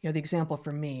 But, the example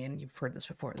for me, and you've heard this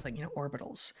before, is like,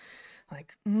 orbitals.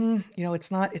 Like,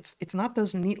 it's not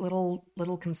those neat little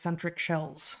concentric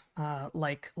shells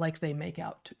like they make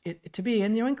out it to be.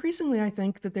 And increasingly, I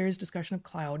think that there is discussion of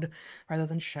cloud rather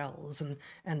than shells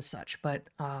and such. But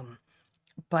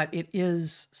it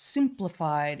is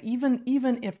simplified, even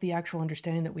if the actual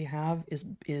understanding that we have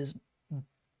is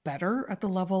better at the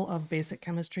level of basic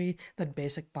chemistry than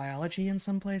basic biology in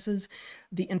some places.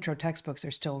 The intro textbooks are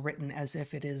still written as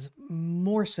if it is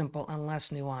more simple and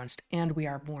less nuanced, and we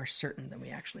are more certain than we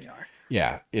actually are.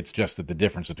 Yeah, it's just that the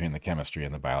difference between the chemistry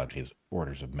and the biology is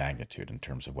orders of magnitude in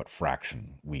terms of what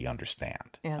fraction we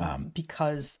understand. And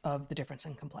because of the difference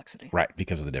in complexity. Right,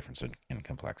 because of the difference in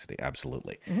complexity,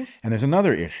 absolutely. And there's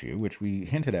another issue, which we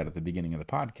hinted at the beginning of the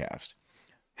podcast.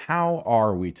 How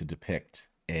are we to depict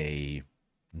a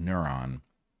neuron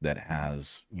that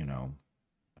has,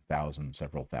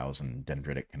 several thousand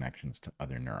dendritic connections to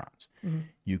other neurons?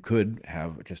 You could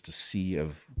have just a sea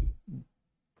of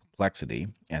complexity,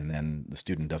 and then the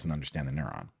student doesn't understand the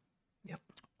neuron. Yep.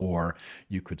 Or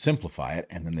you could simplify it,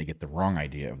 and then they get the wrong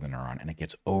idea of the neuron, and it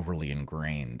gets overly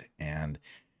ingrained. And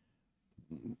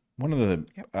one of the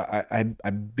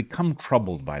I've become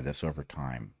troubled by this over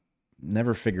time.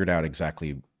 Never figured out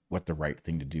exactly what the right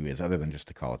thing to do is, other than just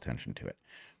to call attention to it.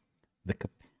 The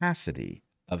capacity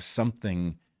of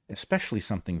something, especially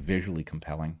something visually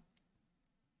compelling,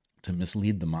 to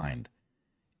mislead the mind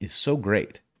is so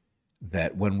great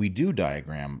that when we do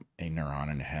diagram a neuron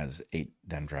and it has 8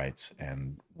 dendrites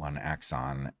and 1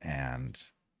 axon, and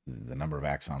the number of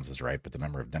axons is right, but the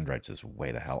number of dendrites is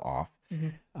way the hell off,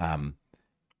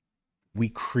 we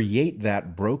create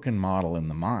that broken model in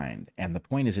the mind. And the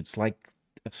point is, it's like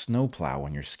a snowplow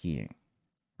when you're skiing,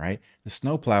 right? The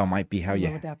snowplow might be how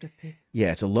low adaptive peak.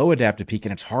 Yeah, it's a low adaptive peak,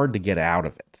 and it's hard to get out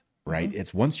of it, right?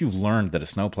 It's once you've learned that a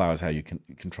snowplow is how you can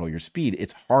control your speed,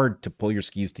 it's hard to pull your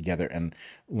skis together and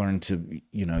learn to,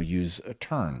 use a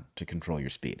turn to control your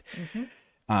speed.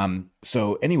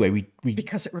 So anyway, we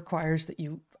because it requires that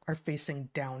you are facing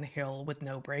downhill with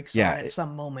no brakes on at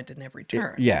some moment in every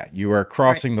turn. You are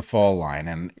crossing the fall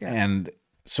line, and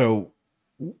so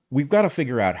we've got to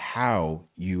figure out how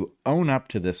you own up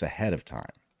to this ahead of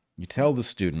time. You tell the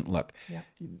student, look,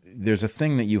 there's a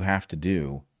thing that you have to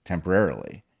do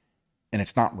temporarily, and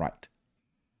it's not right,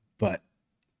 but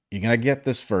you're going to get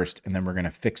this first, and then we're going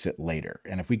to fix it later.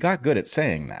 And if we got good at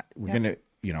saying that, we're going to,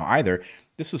 either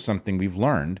this is something we've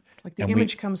learned. Like the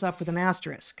image comes up with an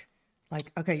asterisk.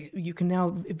 Like, okay, you can now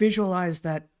visualize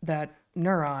that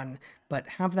neuron, but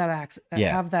have that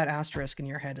have that asterisk in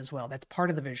your head as well. That's part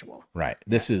of the visual. Right.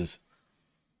 This is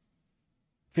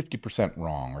 50%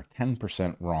 wrong or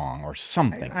 10% wrong or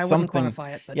something. I wouldn't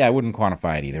quantify it. But I wouldn't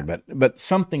quantify it either, but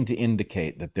something to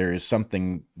indicate that there is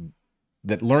something,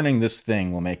 that learning this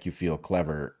thing will make you feel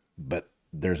clever, but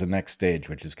there's a next stage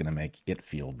which is going to make it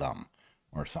feel dumb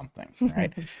or something,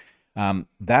 right?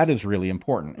 That is really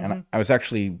important. And I was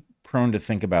actually prone to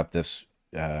think about this.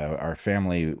 Our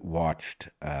family watched,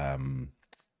 13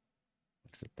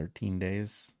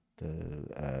 Days?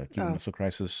 The Cuban Missile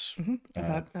Crisis.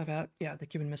 About the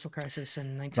Cuban Missile Crisis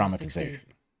in 1962.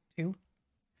 Dramatization.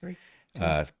 3?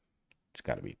 It's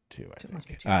got to be 2, I think. Must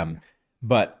be 2.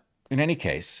 But in any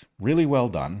case, really well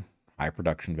done. High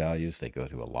production values. They go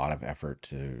to a lot of effort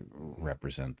to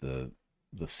represent the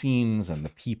scenes and the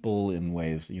people in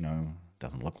ways,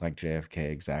 doesn't look like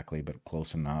JFK exactly, but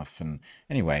close enough. And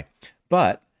anyway,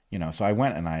 but, so I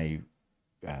went and I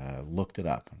looked it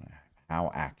up. How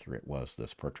accurate was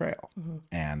this portrayal?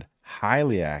 And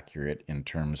highly accurate in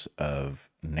terms of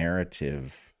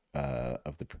narrative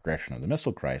of the progression of the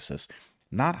missile crisis,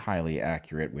 not highly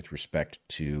accurate with respect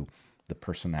to the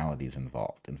personalities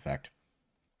involved. In fact,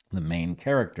 the main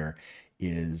character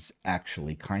is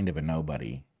actually kind of a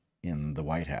nobody in the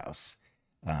White House.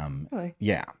 Really?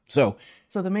 Yeah. So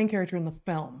the main character in the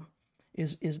film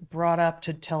is brought up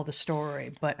to tell the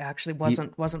story, but actually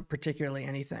wasn't particularly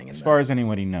anything. As far as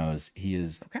anybody knows, he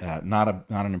is not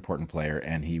an important player,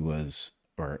 and he was,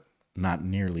 or not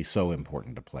nearly so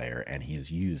important a player, and he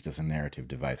is used as a narrative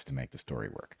device to make the story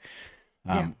work.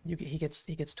 He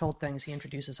gets told things. He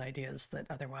introduces ideas that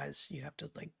otherwise you have to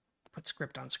put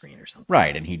script on screen or something.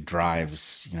 Right, and he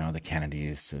drives the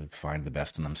Kennedys to find the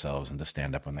best in themselves and to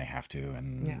stand up when they have to,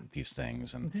 and these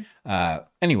things. And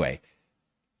anyway.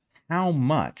 How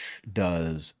much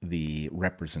does the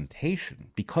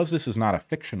representation, because this is not a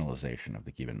fictionalization of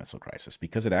the Cuban Missile Crisis,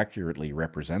 because it accurately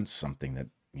represents something that,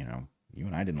 you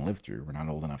and I didn't live through. We're not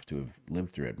old enough to have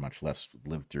lived through it, much less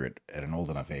lived through it at an old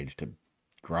enough age to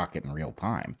grok it in real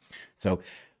time. So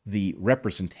the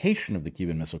representation of the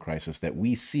Cuban Missile Crisis that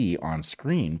we see on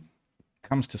screen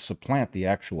comes to supplant the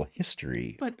actual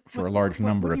history for a large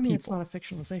number of people. It's not a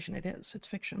fictionalization. It is. It's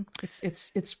fiction.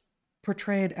 It's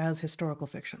portrayed as historical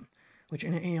fiction, which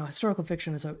historical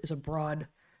fiction is a broad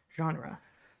genre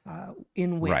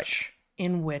in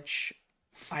which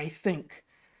I think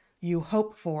you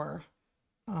hope for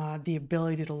the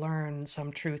ability to learn some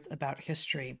truth about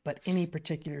history, but any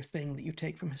particular thing that you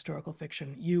take from historical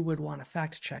fiction, you would want to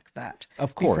fact check that,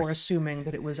 of course, before assuming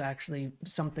that it was actually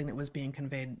something that was being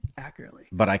conveyed accurately.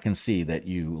 But I can see that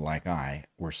you, like I,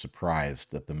 were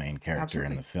surprised that the main character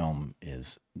in the film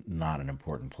is not an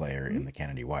important player in the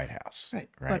Kennedy White House. Right.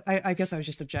 But I guess I was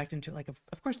just objecting to,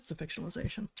 of course it's a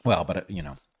fictionalization. Well, but,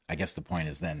 I guess the point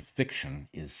is then fiction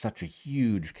is such a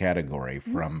huge category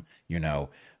from,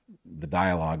 the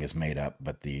dialogue is made up,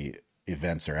 but the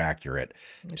events are accurate,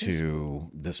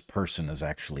 this person is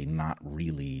actually not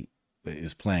really,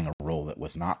 is playing a role that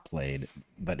was not played,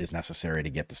 but is necessary to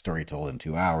get the story told in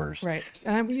 2 hours. Right.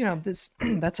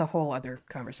 That's a whole other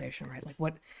conversation, right? Like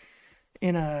what,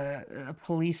 in a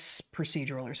police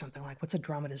procedural or something, what's a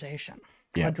dramatization?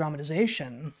 Yeah. A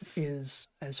dramatization is,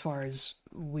 as far as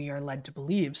we are led to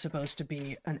believe, supposed to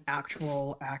be an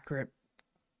actual, accurate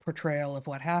portrayal of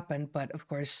what happened. But of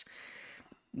course,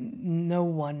 no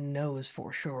one knows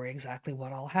for sure exactly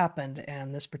what all happened.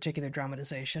 And this particular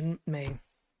dramatization may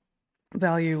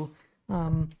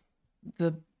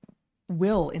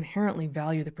will inherently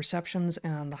value the perceptions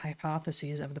and the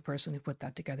hypotheses of the person who put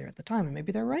that together at the time. And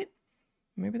maybe they're right,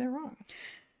 maybe they're wrong.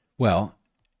 Well,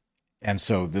 and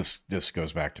so this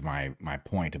goes back to my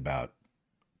point about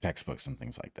textbooks and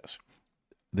things like this.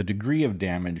 The degree of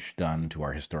damage done to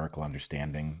our historical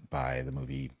understanding by the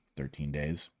movie 13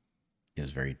 Days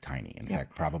is very tiny. In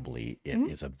fact, probably it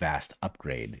is a vast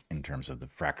upgrade in terms of the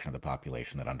fraction of the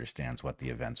population that understands what the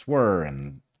events were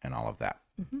and all of that.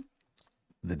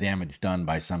 The damage done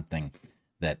by something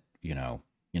that,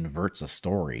 inverts a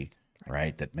story,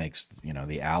 right? That makes,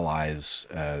 the Allies,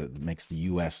 makes the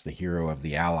U.S. the hero of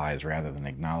the Allies rather than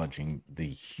acknowledging the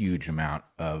huge amount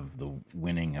of the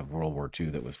winning of World War II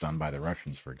that was done by the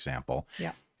Russians, for example,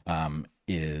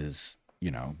 is,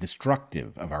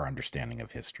 destructive of our understanding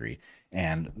of history.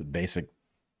 And the basic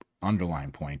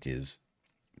underlying point is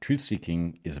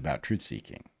truth-seeking is about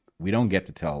truth-seeking. We don't get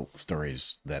to tell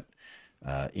stories that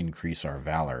increase our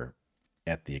valor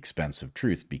at the expense of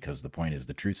truth, because the point is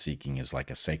the truth-seeking is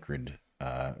like a sacred,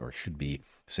 or should be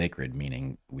sacred,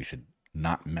 meaning we should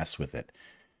not mess with it.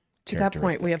 To that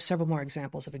point, we have several more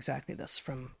examples of exactly this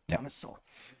from Thomas Sowell,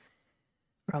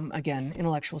 from, again,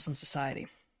 Intellectuals in Society.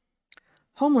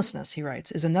 Homelessness, he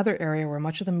writes, is another area where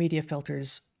much of the media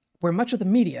filters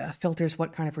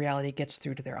what kind of reality gets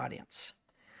through to their audience.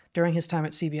 During his time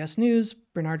at CBS News,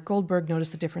 Bernard Goldberg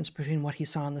noticed the difference between what he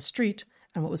saw on the street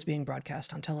and what was being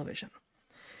broadcast on television.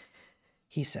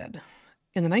 He said,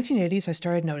 "In the 1980s, I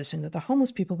started noticing that the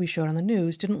homeless people we showed on the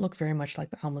news didn't look very much like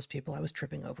the homeless people I was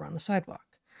tripping over on the sidewalk.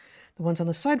 The ones on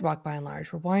the sidewalk, by and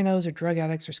large, were winos or drug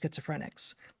addicts or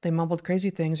schizophrenics. They mumbled crazy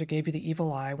things or gave you the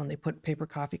evil eye when they put paper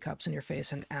coffee cups in your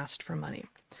face and asked for money.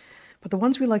 But the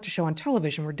ones we liked to show on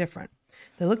television were different.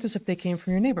 They looked as if they came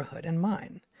from your neighborhood and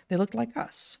mine. They looked like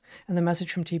us. And the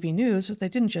message from TV news is they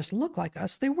didn't just look like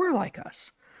us, they were like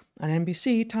us. On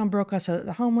NBC, Tom Brokaw said that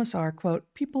the homeless are,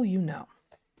 quote, people you know.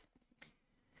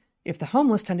 If the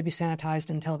homeless tend to be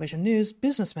sanitized in television news,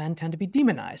 businessmen tend to be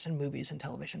demonized in movies and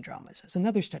television dramas, as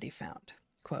another study found.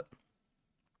 Quote,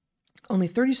 only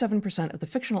 37% of the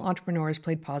fictional entrepreneurs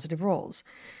played positive roles,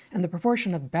 and the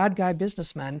proportion of bad guy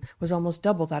businessmen was almost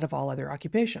double that of all other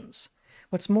occupations.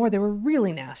 What's more, they were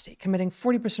really nasty, committing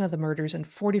 40% of the murders and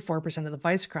 44% of the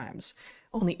vice crimes.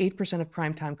 Only 8% of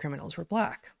primetime criminals were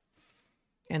black.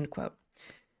 End quote.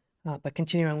 But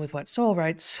continuing with what Sowell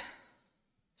writes,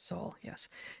 yes.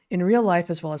 In real life,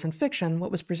 as well as in fiction,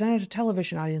 what was presented to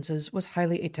television audiences was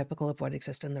highly atypical of what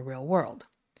existed in the real world.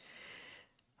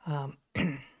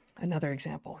 Another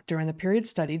example. During the period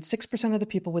studied, 6% of the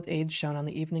people with AIDS shown on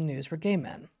the evening news were gay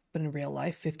men, but in real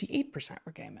life, 58%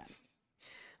 were gay men.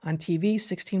 On TV,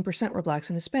 16% were blacks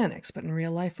and Hispanics, but in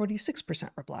real life, 46%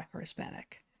 were black or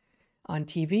Hispanic. On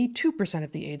TV, 2%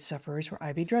 of the AIDS sufferers were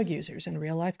IV drug users. In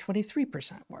real life,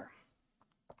 23% were.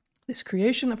 This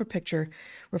creation of a picture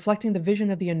reflecting the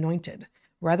vision of the anointed,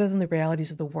 rather than the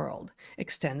realities of the world,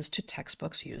 extends to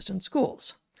textbooks used in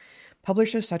schools.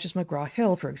 Publishers such as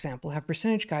McGraw-Hill, for example, have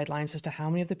percentage guidelines as to how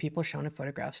many of the people shown in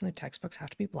photographs in their textbooks have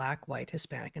to be black, white,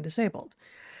 Hispanic, and disabled.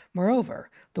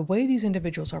 Moreover, the way these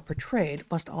individuals are portrayed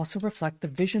must also reflect the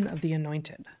vision of the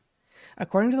anointed.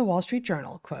 According to the Wall Street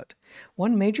Journal, quote,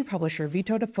 one major publisher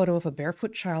vetoed a photo of a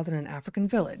barefoot child in an African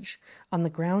village on the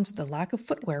grounds that the lack of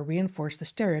footwear reinforced the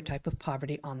stereotype of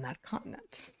poverty on that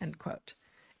continent, end quote.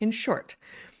 In short,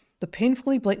 the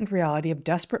painfully blatant reality of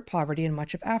desperate poverty in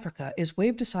much of Africa is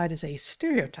waved aside as a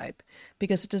stereotype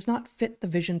because it does not fit the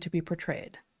vision to be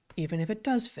portrayed, even if it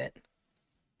does fit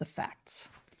the facts.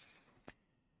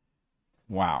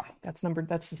 Wow. That's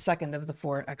the second of the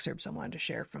 4 excerpts I wanted to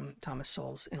share from Thomas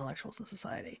Sowell's Intellectuals in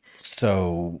Society.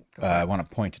 So I want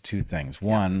to point to 2 things.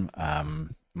 One,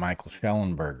 Michael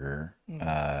Schellenberger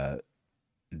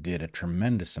did a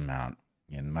tremendous amount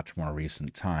in much more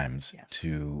recent times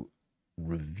to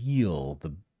reveal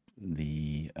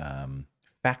the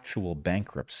factual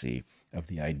bankruptcy of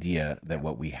the idea that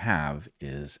what we have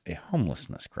is a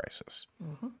homelessness crisis,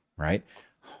 right?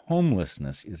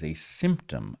 Homelessness is a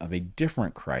symptom of a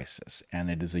different crisis, and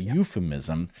it is a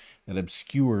euphemism that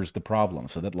obscures the problem,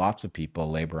 so that lots of people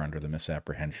labor under the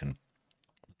misapprehension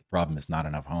the problem is not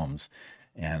enough homes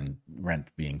and rent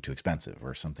being too expensive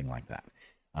or something like that.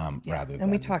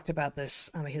 We talked about this.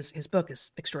 His book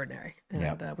is extraordinary,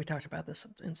 and we talked about this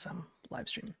in some live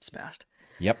streams past.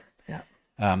 Yep. Yeah.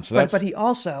 But he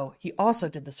also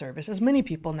did the service, as many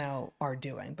people now are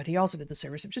doing, but he also did the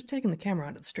service of just taking the camera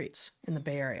onto the streets in the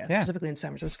Bay Area, specifically in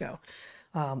San Francisco,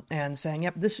 and saying,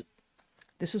 yep, this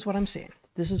This is what I'm seeing.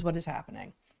 This is what is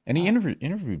happening. And he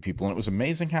interviewed people, and it was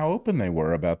amazing how open they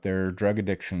were about their drug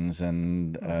addictions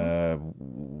and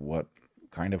what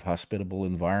kind of hospitable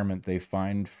environment they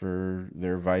find for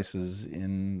their vices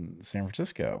in San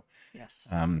Francisco. Yes.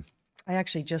 I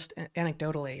actually just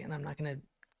anecdotally, and I'm not going to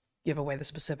give away the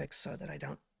specifics so that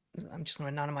I'm just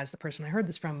going to anonymize the person I heard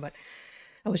this from, but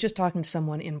I was just talking to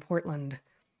someone in Portland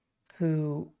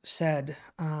who said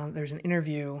there's an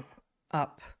interview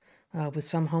up with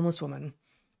some homeless woman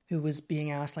who was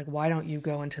being asked, like, why don't you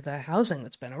go into the housing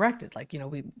that's been erected? Like,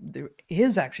 there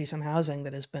is actually some housing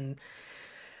that has been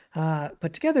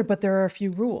put together, but there are a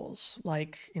few rules,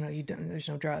 like, there's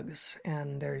no drugs,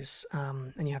 and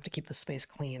and you have to keep the space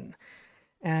clean.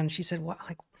 And she said, why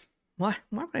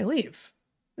would I leave?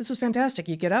 This is fantastic.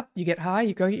 You get up, you get high,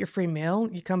 you go get your free meal,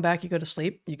 you come back, you go to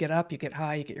sleep, you get up, you get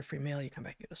high, you get your free meal, you come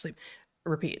back, you go to sleep,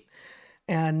 repeat.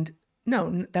 And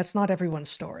no, that's not everyone's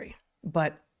story,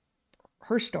 but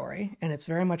her story, and it's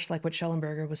very much like what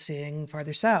Schellenberger was seeing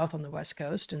farther south on the West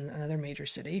Coast in another major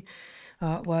city,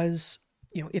 was,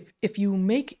 if you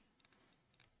make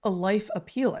a life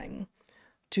appealing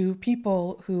to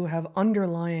people who have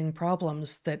underlying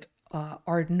problems that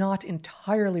are not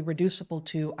entirely reducible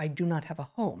to, I do not have a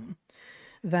home,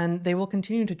 then they will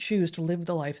continue to choose to live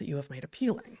the life that you have made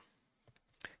appealing.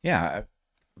 Yeah.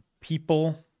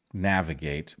 People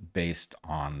navigate based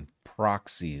on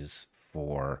proxies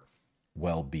for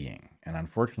well-being. And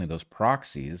unfortunately, those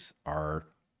proxies are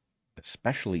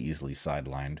especially easily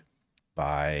sidelined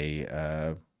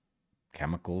by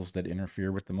chemicals that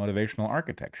interfere with the motivational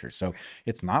architecture. So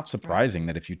it's not surprising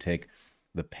that if you take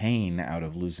the pain out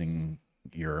of losing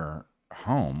your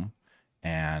home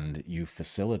and you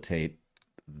facilitate,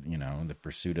 the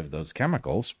pursuit of those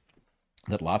chemicals,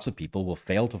 that lots of people will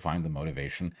fail to find the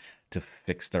motivation to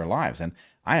fix their lives. And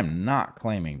I am not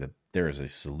claiming that there is a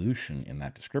solution in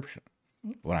that description.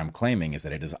 What I'm claiming is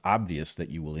that it is obvious that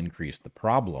you will increase the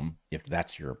problem if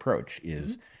that's your approach,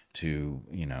 is to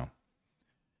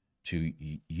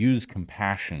use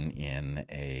compassion in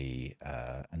a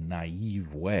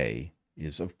naive way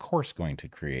is, of course, going to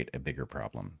create a bigger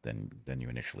problem than you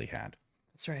initially had.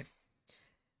 That's right.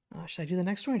 Should I do the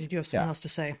next one, or did you have something else to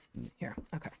say? Here,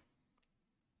 okay.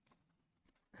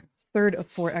 Third of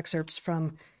 4 excerpts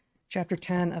from Chapter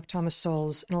 10 of Thomas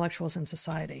Sowell's Intellectuals in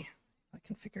Society. I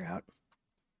can figure out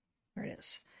where it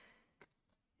is.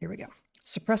 Here we go.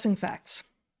 Suppressing facts.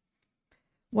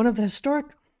 One of the historic...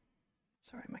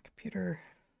 Sorry, my computer...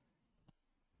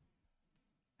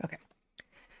 Okay.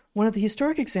 One of the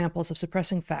historic examples of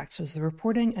suppressing facts was the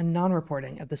reporting and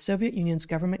non-reporting of the Soviet Union's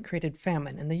government-created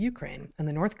famine in the Ukraine and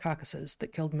the North Caucasus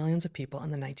that killed millions of people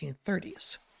in the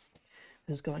 1930s.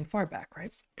 This is going far back,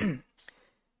 right?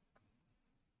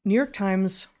 New York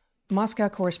Times Moscow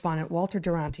correspondent Walter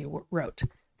Duranty wrote,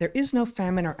 "There is no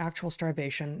famine or actual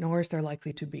starvation, nor is there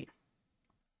likely to be."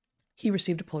 He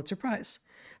received a Pulitzer Prize.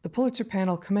 The Pulitzer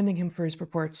panel commending him for his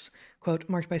reports, quote,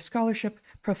 marked by scholarship,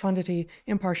 profundity,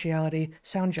 impartiality,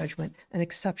 sound judgment, and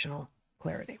exceptional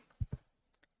clarity.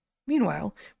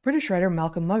 Meanwhile, British writer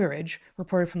Malcolm Muggeridge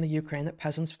reported from the Ukraine that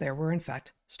peasants there were in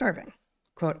fact starving.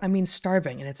 Quote, I mean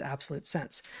starving in its absolute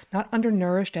sense, not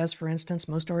undernourished as, for instance,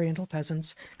 most Oriental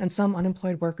peasants and some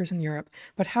unemployed workers in Europe,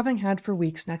 but having had for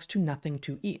weeks next to nothing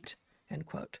to eat, end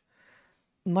quote.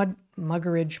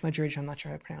 Muggeridge, I'm not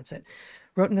sure how to pronounce it,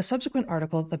 wrote in a subsequent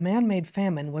article that the man-made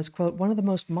famine was, quote, one of the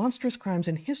most monstrous crimes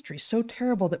in history, so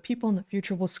terrible that people in the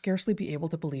future will scarcely be able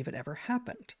to believe it ever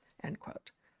happened, end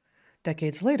quote.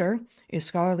 Decades later, a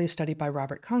scholarly study by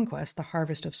Robert Conquest, The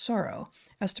Harvest of Sorrow,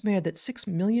 estimated that 6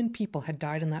 million people had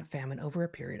died in that famine over a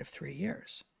period of 3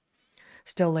 years.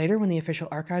 Still later, when the official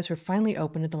archives were finally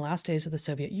opened in the last days of the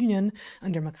Soviet Union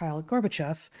under Mikhail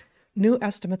Gorbachev, new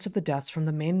estimates of the deaths from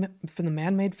the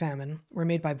man-made famine were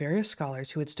made by various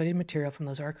scholars who had studied material from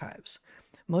those archives.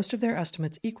 Most of their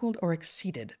estimates equaled or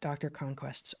exceeded Dr.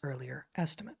 Conquest's earlier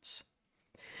estimates.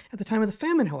 At the time of the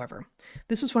famine, however,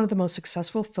 this was one of the most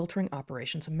successful filtering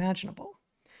operations imaginable.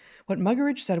 What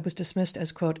Muggeridge said was dismissed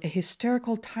as, quote, a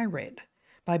hysterical tirade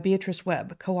by Beatrice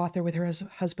Webb, co-author with her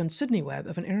husband Sidney Webb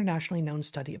of an internationally known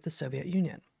study of the Soviet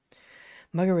Union.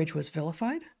 Muggeridge was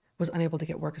vilified, was unable to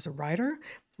get work as a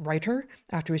writer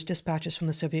after his dispatches from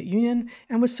the Soviet Union,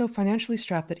 and was so financially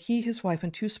strapped that he, his wife,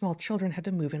 and 2 small children had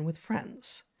to move in with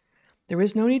friends. There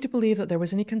is no need to believe that there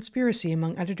was any conspiracy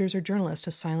among editors or journalists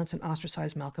to silence and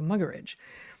ostracize Malcolm Muggeridge,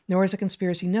 nor is a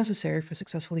conspiracy necessary for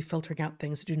successfully filtering out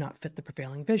things that do not fit the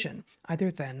prevailing vision, either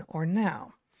then or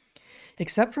now.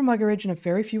 Except for Muggeridge and a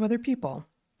very few other people,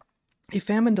 a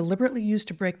famine deliberately used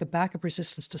to break the back of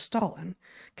resistance to Stalin,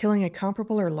 killing a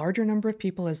comparable or larger number of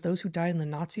people as those who died in the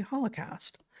Nazi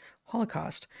Holocaust,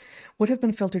 Holocaust would have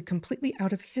been filtered completely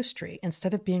out of history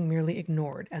instead of being merely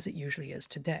ignored as it usually is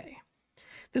today.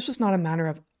 This was not a matter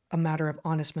of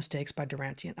honest mistakes by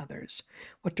Durante and others.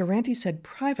 What Durante said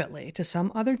privately to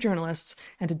some other journalists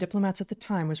and to diplomats at the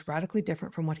time was radically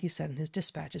different from what he said in his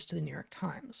dispatches to the New York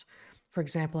Times. For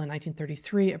example, in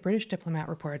 1933, a British diplomat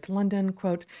reported to London,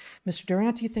 quote, "Mr.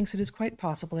 Durante thinks it is quite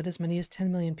possible that as many as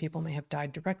 10 million people may have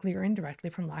died directly or indirectly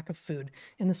from lack of food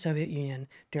in the Soviet Union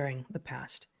during the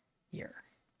past year."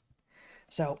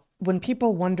 So when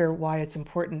people wonder why it's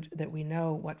important that we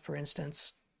know what, for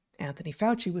instance, Anthony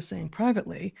Fauci was saying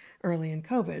privately early in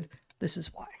COVID, this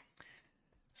is why.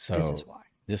 So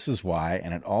this is why,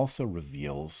 and it also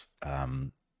reveals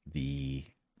the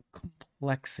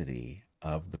complexity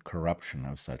of the corruption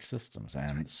of such systems.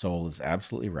 And Sol is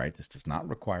absolutely right. This does not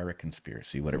require a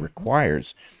conspiracy. What it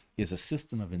requires is a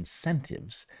system of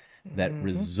incentives that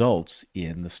results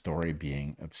in the story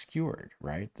being obscured,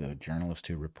 right? The journalist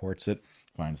who reports it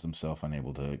finds themselves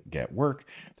unable to get work.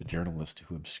 The journalist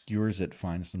who obscures it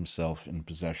finds themselves in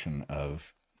possession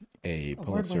of a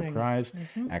Pulitzer Prize.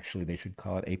 Actually, they should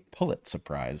call it a Pulitzer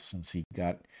Prize, since he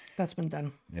got... That's been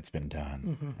done. It's been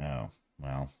done. Oh,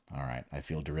 well, all right. I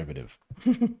feel derivative.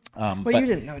 But you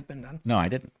didn't know it'd been done. No, I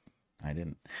didn't.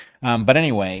 But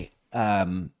anyway,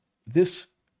 this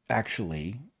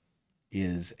actually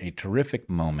is a terrific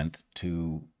moment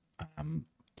to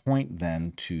point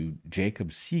then to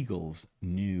Jacob Siegel's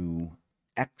new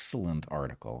excellent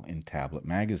article in Tablet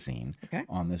Magazine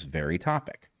on this very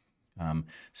topic.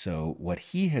 So what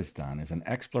he has done is an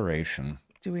exploration.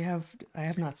 Do we have? I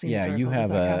have not seen. Yeah, this you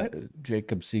have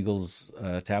Jacob Siegel's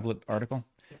Tablet article.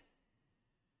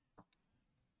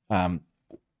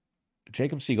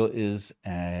 Jacob Siegel is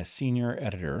a senior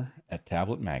editor at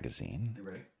Tablet Magazine. You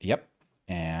ready? Yep.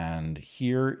 And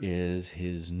here is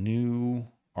his new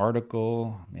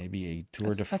article, maybe a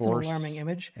tour de force. That's an alarming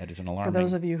image. That is an alarming. For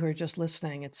those of you who are just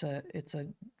listening, it's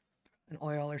an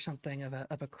oil or something of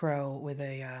a crow with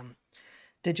a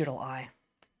digital eye.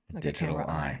 Like digital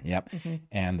eye. Yep.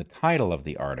 And the title of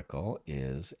the article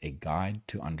is A Guide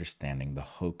to Understanding the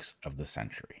Hoax of the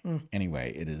Century.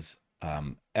 Anyway, it is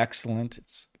excellent.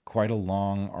 It's quite a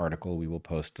long article. We will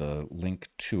post a link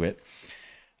to it.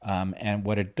 And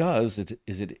what it does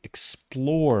is it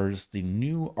explores the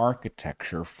new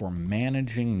architecture for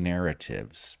managing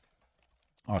narratives,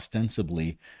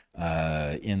 ostensibly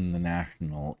in the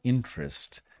national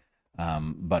interest.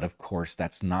 But of course,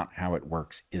 that's not how it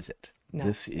works, is it? No,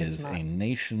 this is a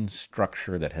nation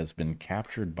structure that has been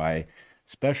captured by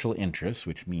special interests,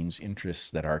 which means interests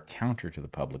that are counter to the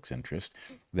public's interest,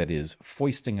 that is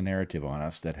foisting a narrative on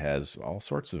us that has all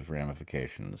sorts of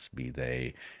ramifications, be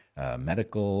they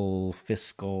medical,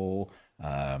 fiscal,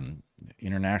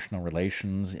 international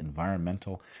relations,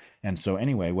 environmental. And so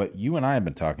anyway, what you and I have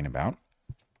been talking about,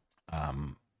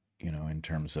 in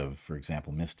terms of, for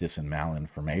example, misdis and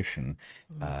malinformation,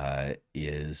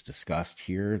 is discussed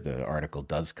here. The article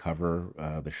does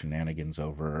cover the shenanigans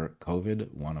over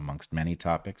COVID, one amongst many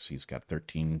topics. He's got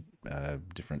 13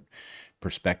 different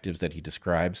perspectives that he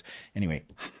describes. Anyway,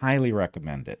 highly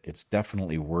recommend it. It's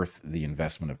definitely worth the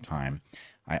investment of time.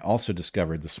 I also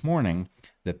discovered this morning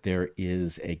that there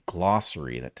is a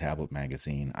glossary that Tablet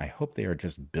Magazine, I hope they are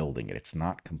just building it. It's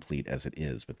not complete as it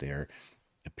is, but they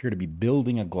appear to be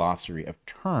building a glossary of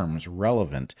terms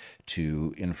relevant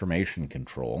to information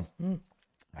control.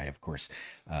 I, of course,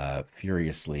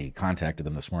 furiously contacted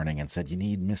them this morning and said, you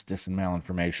need misdis and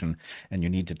malinformation, and you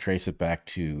need to trace it back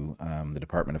to the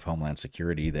Department of Homeland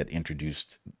Security that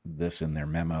introduced this in their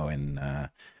memo in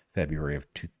February of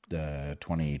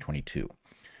 2022.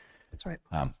 That's right.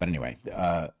 But anyway,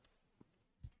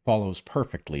 follows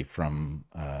perfectly from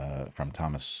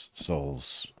Thomas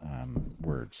Sowell's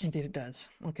words. Indeed, it does.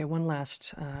 Okay, one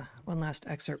last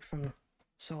excerpt from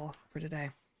Sowell for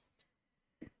today.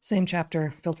 Same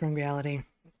chapter, Filtering Reality,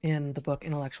 in the book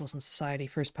Intellectuals and Society,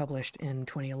 first published in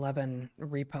 2011,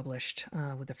 republished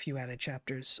with a few added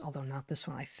chapters, although not this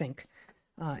one, I think,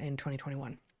 in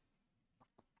 2021.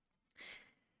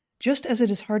 Just as it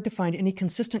is hard to find any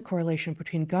consistent correlation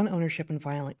between gun ownership and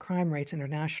violent crime rates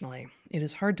internationally, it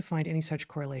is hard to find any such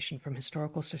correlation from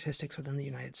historical statistics within the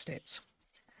United States.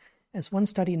 As one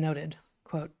study noted,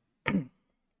 quote, the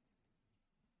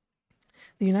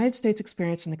United States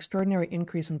experienced an extraordinary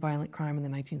increase in violent crime in the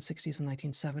 1960s and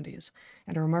 1970s,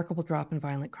 and a remarkable drop in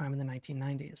violent crime in the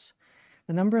 1990s.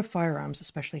 The number of firearms,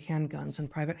 especially handguns, in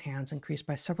private hands increased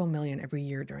by several million every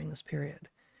year during this period.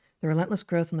 The relentless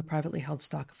growth in the privately held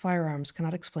stock of firearms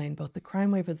cannot explain both the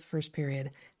crime wave of the first period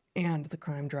and the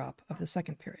crime drop of the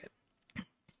second period.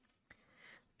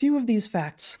 Few of these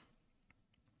facts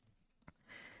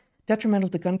Detrimental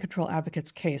to gun control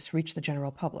advocates' case reached the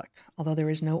general public, although there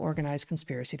is no organized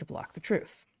conspiracy to block the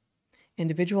truth.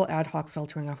 Individual ad hoc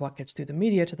filtering of what gets through the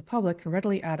media to the public can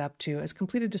readily add up to as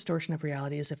complete a distortion of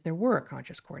reality as if there were a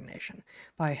conscious coordination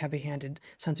by a heavy-handed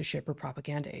censorship or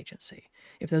propaganda agency.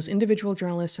 If those individual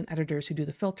journalists and editors who do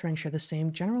the filtering share the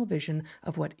same general vision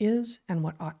of what is and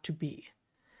what ought to be.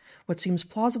 What seems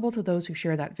plausible to those who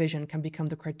share that vision can become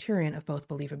the criterion of both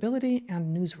believability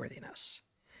and newsworthiness.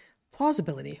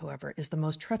 Plausibility, however, is the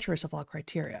most treacherous of all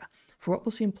criteria, for what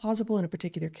will seem plausible in a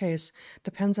particular case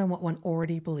depends on what one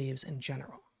already believes in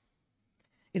general.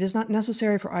 It is not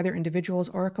necessary for either individuals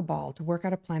or a cabal to work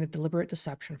out a plan of deliberate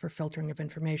deception for filtering of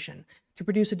information to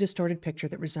produce a distorted picture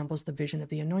that resembles the vision of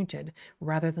the anointed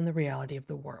rather than the reality of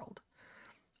the world.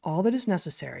 All that is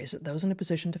necessary is that those in a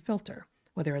position to filter,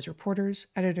 whether as reporters,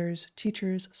 editors,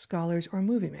 teachers, scholars, or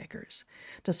movie makers,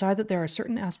 decide that there are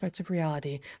certain aspects of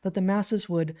reality that the masses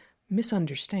would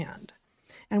misunderstand,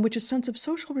 and which a sense of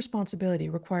social responsibility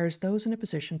requires those in a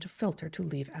position to filter to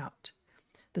leave out.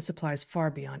 This applies far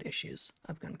beyond issues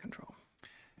of gun control.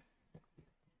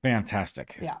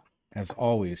 Fantastic. Yeah. As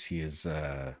always, he is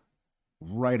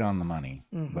right on the money,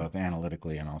 both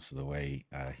analytically and also the way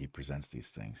he presents these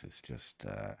things. It's just,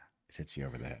 it hits you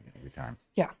over the head every time.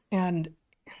 Yeah, and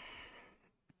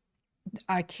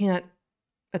I can't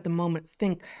at the moment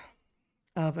think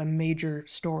of a major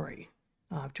story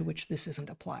to which this isn't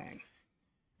applying,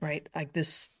 right? Like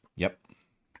this. Yep.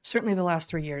 Certainly the last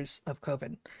 3 years of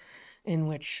COVID, in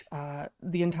which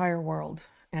the entire world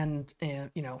and,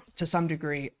 to some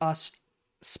degree, us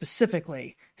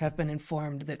specifically have been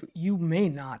informed that you may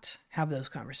not have those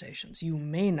conversations. You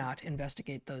may not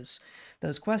investigate those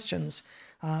questions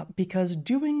because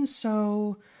doing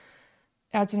so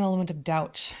adds an element of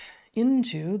doubt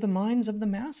into the minds of the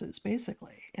masses,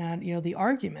 basically. And, the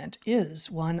argument is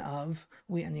one of,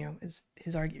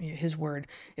 his argument, his word,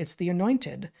 it's the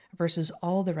anointed versus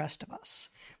all the rest of us.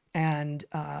 And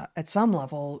at some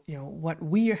level, what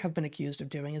we have been accused of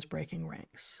doing is breaking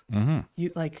ranks. Mm-hmm.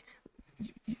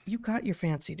 You got your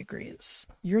fancy degrees.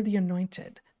 You're the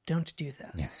anointed. Don't do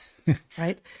this. Yes.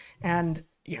 Right? And,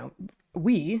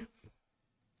 we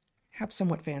have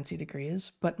somewhat fancy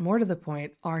degrees, but more to the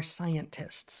point, are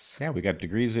scientists. Yeah, we got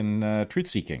degrees in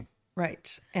truth-seeking.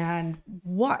 Right. And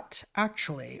what,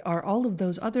 actually, are all of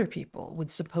those other people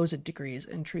with supposed degrees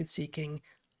in truth-seeking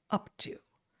up to?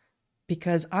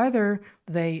 Because either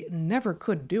they never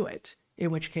could do it, in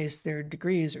which case their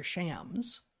degrees are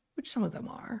shams, which some of them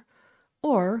are,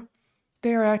 or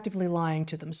they are actively lying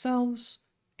to themselves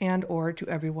and or to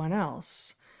everyone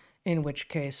else, in which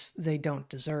case they don't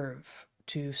deserve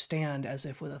to stand as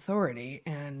if with authority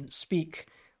and speak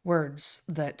words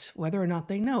that, whether or not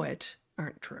they know it,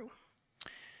 aren't true.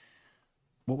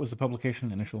 What was the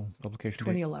initial publication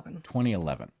 2011. Date?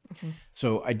 2011. Mm-hmm.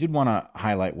 So I did want to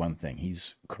highlight one thing.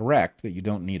 He's correct that you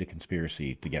don't need a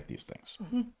conspiracy to get these things.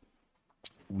 Mm-hmm.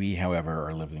 We, however,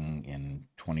 are living in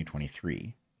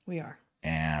 2023. We are.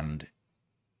 And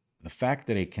the fact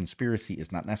that a conspiracy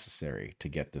is not necessary to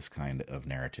get this kind of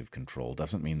narrative control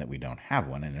doesn't mean that we don't have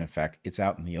one. And in fact, it's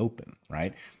out in the open,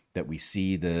 right? That we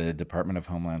see the Department of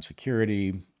Homeland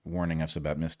Security warning us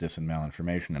about misdis and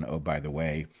malinformation. And oh, by the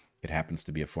way, it happens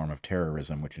to be a form of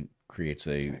terrorism, which creates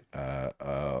a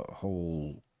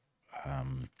whole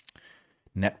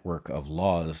network of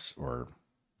laws, or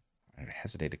I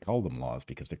hesitate to call them laws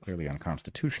because they're clearly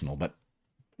unconstitutional. But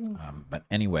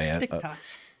anyway,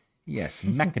 diktats. Yes,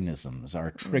 mechanisms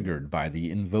are triggered by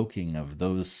the invoking of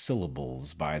those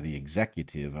syllables by the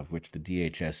executive, of which the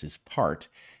DHS is part.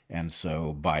 And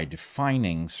so by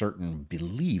defining certain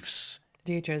beliefs...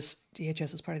 DHS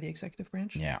is part of the executive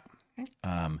branch? Yeah. Okay.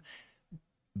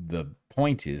 The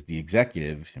point is the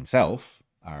executive himself,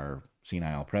 our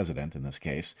senile president in this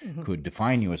case, could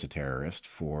define you as a terrorist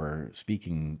for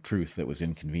speaking truth that was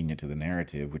inconvenient to the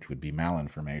narrative, which would be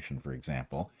malinformation, for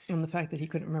example. And the fact that he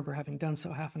couldn't remember having done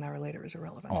so half an hour later is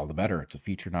irrelevant. All the better. It's a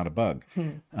feature, not a bug.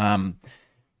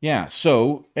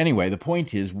 So anyway, the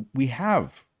point is we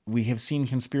have seen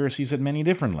conspiracies at many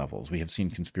different levels. We have seen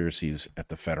conspiracies at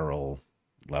the federal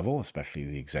level, especially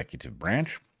the executive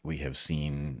branch. We have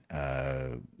seen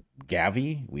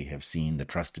Gavi. We have seen the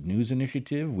Trusted News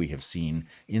Initiative. We have seen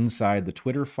inside the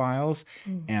Twitter files.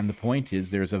 And the point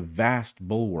is there's a vast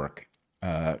bulwark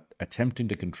attempting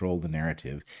to control the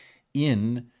narrative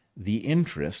in the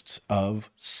interests of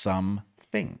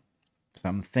something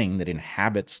that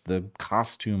inhabits the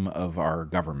costume of our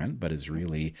government, but is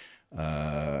really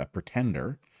a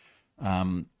pretender.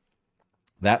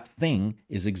 That thing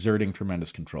is exerting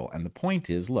tremendous control. And the point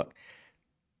is, look,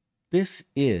 this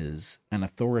is an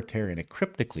authoritarian, a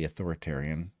cryptically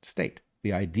authoritarian state.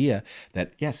 The idea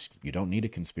that, yes, you don't need a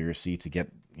conspiracy to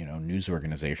get, news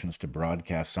organizations to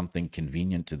broadcast something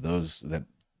convenient to those that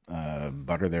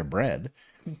butter their bread.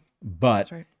 But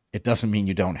That's right. it doesn't mean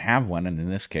you don't have one. And in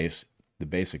this case, the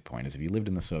basic point is if you lived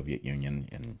in the Soviet Union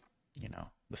in,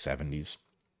 the 70s,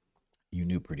 you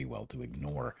knew pretty well to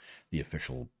ignore the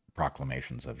official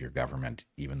proclamations of your government,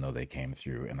 even though they came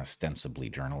through an ostensibly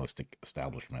journalistic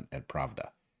establishment at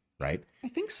Pravda, right? I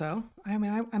think so. I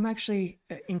mean, I'm actually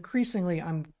increasingly,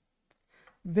 I'm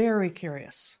very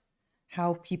curious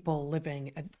how people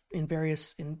living in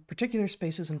particular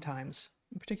spaces and times,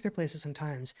 in particular places and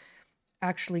times,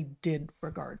 actually did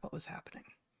regard what was happening.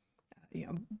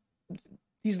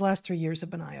 These last 3 years have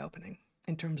been eye-opening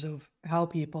in terms of how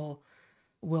people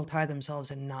will tie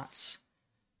themselves in knots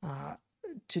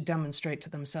to demonstrate to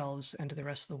themselves and to the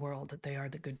rest of the world that they are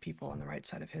the good people on the right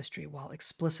side of history while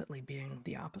explicitly being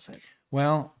the opposite.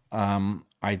 Well,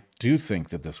 I do think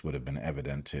that this would have been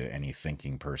evident to any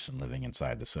thinking person living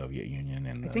inside the Soviet Union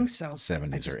in the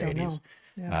 70s or 80s.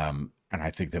 Yeah. And I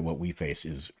think that what we face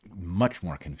is much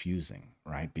more confusing,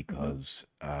 right? Because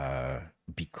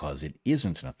it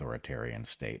isn't an authoritarian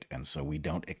state. And so we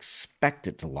don't expect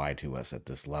it to lie to us at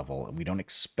this level. And we don't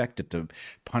expect it to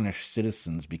punish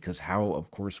citizens because how,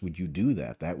 of course, would you do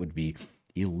that? That would be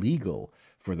illegal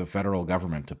for the federal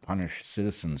government to punish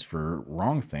citizens for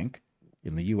wrongthink.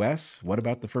 In the U.S., what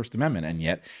about the First Amendment? And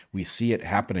yet we see it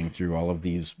happening through all of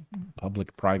these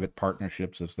public-private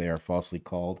partnerships, as they are falsely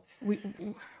called.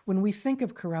 When we think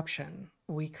of corruption,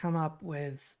 we come up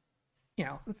with,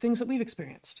 things that we've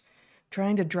experienced.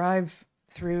 Trying to drive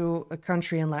through a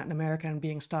country in Latin America and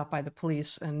being stopped by the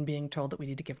police and being told that we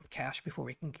need to give them cash before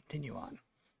we can continue on.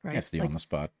 Right? Yes, the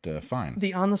on-the-spot fine.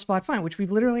 The on-the-spot fine, which we've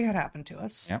literally had happen to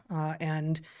us. Yep.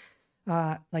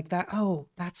 Like that,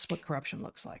 that's what corruption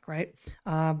looks like, right?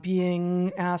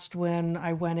 Being asked when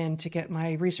I went in to get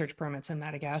my research permits in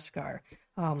Madagascar,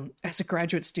 as a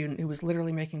graduate student who was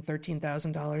literally making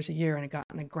 $13,000 a year and had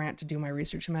gotten a grant to do my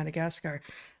research in Madagascar,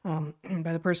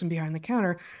 by the person behind the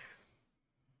counter,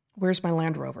 where's my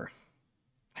Land Rover?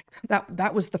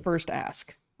 That was the first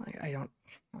ask. I don't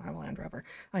have a Land Rover.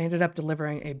 I ended up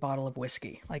delivering a bottle of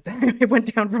whiskey. Like it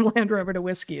went down from Land Rover to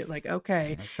whiskey. Like,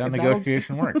 okay. That's how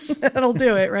negotiation works. That'll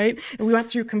do it, right? And we went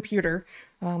through computer.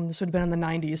 This would have been in the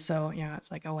 90s. So,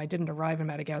 it's like, I didn't arrive in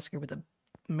Madagascar with a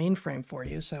mainframe for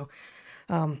you. So,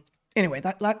 anyway,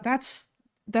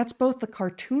 that's both the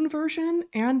cartoon version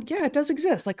and, it does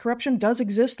exist. Like corruption does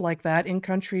exist like that in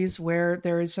countries where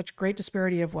there is such great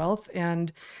disparity of wealth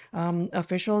and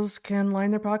officials can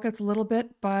line their pockets a little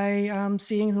bit by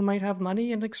seeing who might have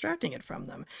money and extracting it from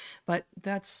them. But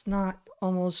that's not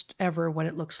almost ever what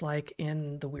it looks like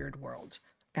in the weird world.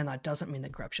 And that doesn't mean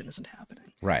that corruption isn't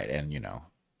happening. Right. And,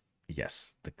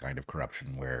 yes, the kind of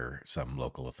corruption where some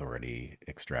local authority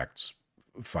extracts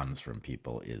funds from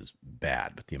people is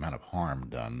bad, but the amount of harm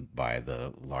done by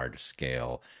the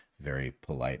large-scale, very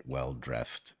polite,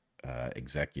 well-dressed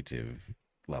executive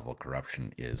level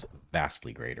corruption is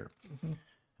vastly greater. Mm-hmm.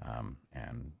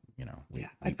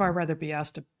 I'd far rather be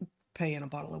asked to pay in a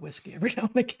bottle of whiskey every now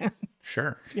and again.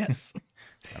 Sure. Yes.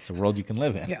 That's a world you can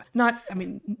live in. Yeah.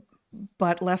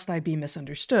 But lest I be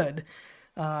misunderstood,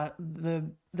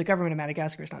 the government of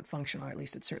Madagascar is not functional, or at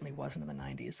least it certainly wasn't in the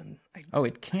 90s. And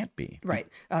it can't be. Right.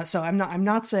 So I'm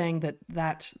not saying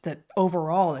that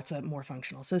overall it's a more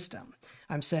functional system.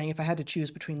 I'm saying if I had to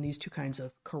choose between these two kinds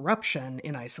of corruption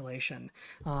in isolation,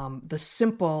 the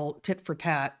simple tit for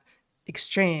tat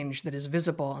exchange that is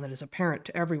visible and that is apparent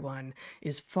to everyone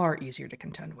is far easier to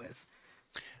contend with.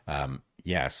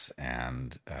 Yes,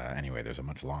 and anyway, there's a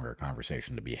much longer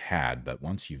conversation to be had, but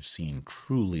once you've seen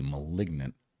truly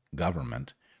malignant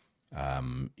government,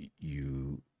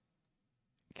 you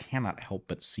cannot help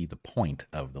but see the point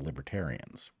of the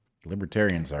libertarians.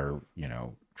 Libertarians are,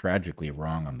 tragically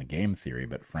wrong on the game theory,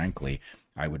 but frankly,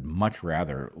 I would much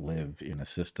rather live in a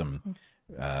system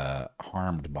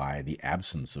harmed by the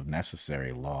absence of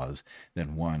necessary laws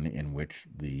than one in which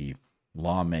the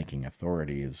lawmaking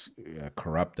authority is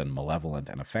corrupt and malevolent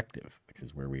and effective, which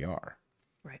is where we are.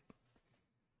 Right.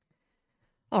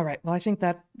 All right. Well, I think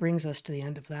that brings us to the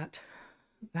end of that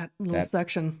little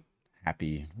section.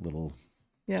 Happy little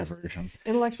diversion.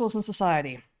 Intellectuals in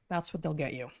society. That's what they'll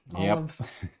get you.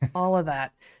 All of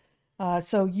that.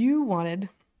 So you wanted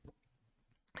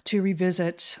to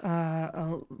revisit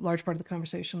a large part of the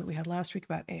conversation that we had last week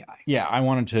about AI. Yeah, I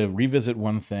wanted to revisit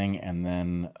one thing and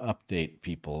then update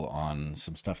people on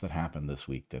some stuff that happened this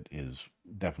week that is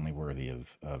definitely worthy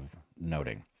of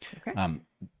noting. Okay.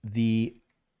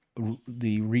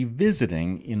 The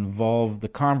revisiting involved the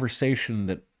conversation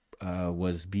that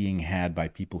was being had by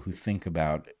people who think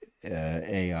about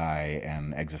AI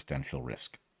and existential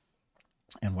risk.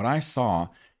 And what I saw,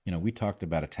 we talked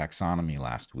about a taxonomy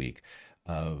last week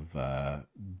of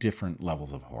different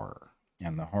levels of horror.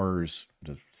 And the horrors,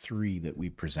 the three that we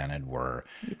presented were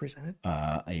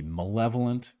a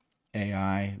malevolent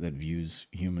AI that views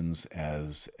humans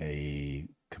as a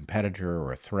competitor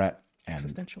or a threat. And,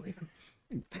 existential even.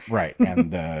 Right,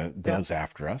 and goes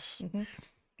after us. Mm-hmm.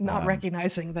 Not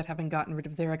recognizing that having gotten rid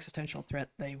of their existential threat,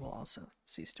 they will also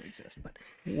cease to exist. But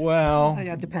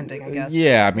yeah, depending, I guess.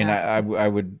 Yeah, I mean,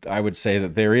 I would say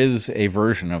that there is a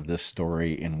version of this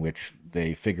story in which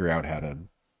they figure out how to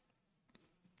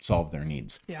solve their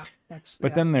needs. Yeah,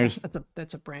 then there's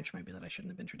that's a branch maybe that I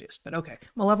shouldn't have introduced. But okay,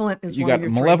 malevolent is you one got of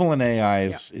your malevolent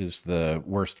AI is the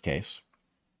worst case.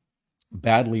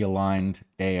 Badly aligned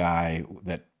AI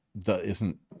that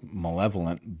isn't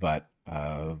malevolent but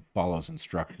follows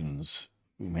instructions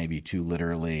maybe too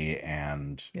literally,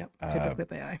 and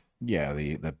paperclip AI. Yeah,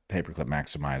 the paperclip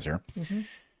maximizer.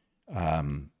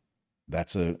 Mm-hmm.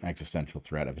 That's an existential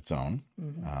threat of its own.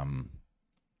 Mm-hmm.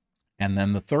 And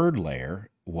then the third layer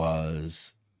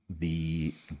was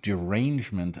the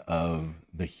derangement of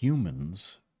the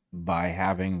humans by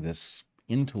having this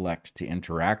intellect to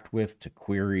interact with, to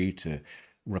query, to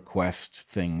request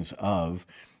things of,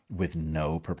 with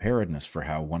no preparedness for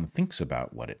how one thinks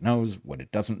about what it knows, what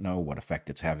it doesn't know, what effect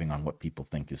it's having on what people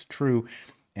think is true.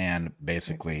 And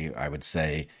basically, I would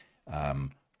say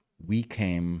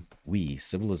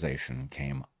civilization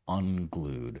came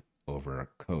unglued over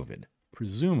COVID,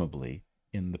 presumably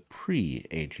in the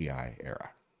pre-AGI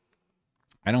era.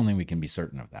 I don't think we can be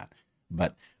certain of that,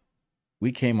 but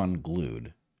we came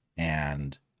unglued,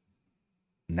 and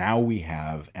now we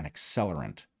have an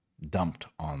accelerant dumped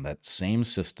on that same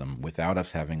system without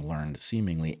us having learned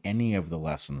seemingly any of the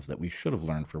lessons that we should have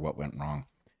learned for what went wrong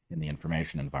in the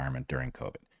information environment during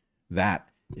COVID. That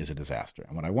is a disaster.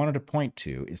 And what I wanted to point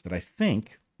to is that I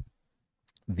think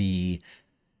the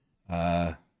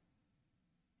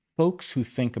folks who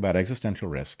think about existential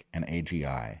risk and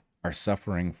AGI are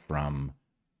suffering from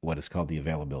what is called the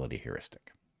availability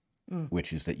heuristic,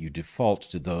 which is that you default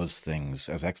to those things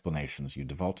as explanations. You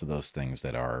default to those things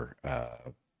that are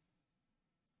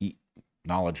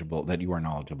knowledgeable, that you are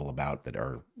knowledgeable about, that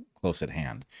are close at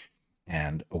hand,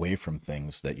 and away from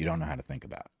things that you don't know how to think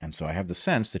about. And so I have the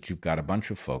sense that you've got a bunch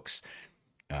of folks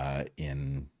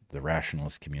in the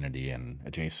rationalist community and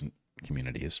adjacent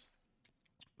communities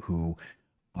who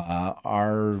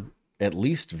are at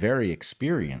least very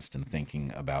experienced in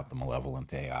thinking about the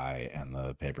malevolent AI and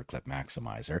the paperclip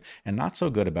maximizer, and not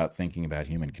so good about thinking about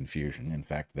human confusion. In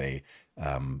fact, they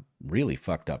really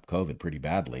fucked up COVID pretty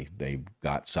badly. They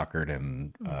got suckered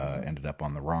and ended up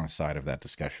on the wrong side of that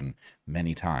discussion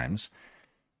many times.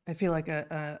 I feel like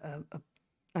a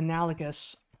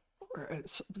analogous, or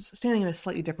standing in a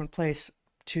slightly different place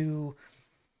to,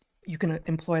 you can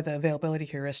employ the availability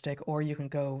heuristic, or you can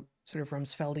go sort of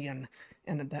Rumsfeldian,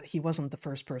 and that he wasn't the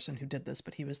first person who did this,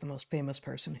 but he was the most famous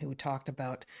person who talked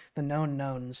about the known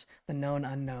knowns, the known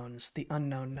unknowns, the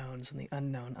unknown knowns, and the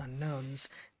unknown unknowns.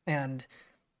 And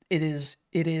it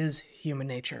is human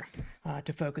nature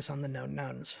to focus on the known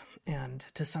knowns, and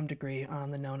to some degree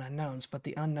on the known unknowns. But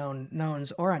the unknown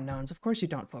knowns or unknowns, of course you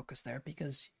don't focus there,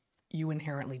 because you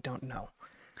inherently don't know.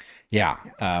 Yeah.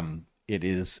 It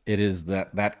is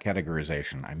that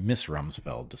categorization. I miss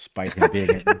Rumsfeld, despite him being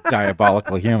a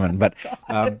diabolical human. But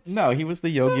no, he was the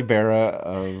Yogi Berra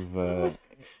of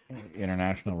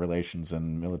international relations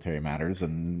and military matters.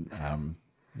 And,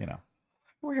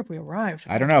 Where have we arrived?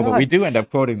 I don't know, but we do end up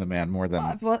quoting the man more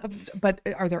than... but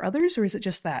are there others, or is it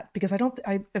just that? Because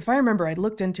if I remember, I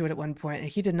looked into it at one point, and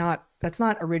he did not... That's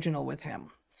not original with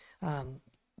him. And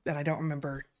I don't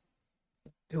remember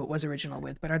who it was original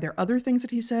with, but are there other things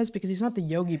that he says? Because he's not the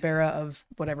Yogi Berra of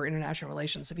whatever international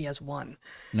relations, if he has one.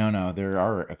 No, there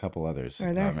are a couple others.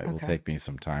 Are there? It will take me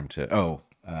some time to...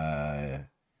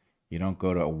 you don't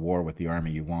go to a war with the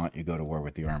army you want, you go to war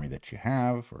with the army that you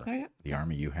have, or the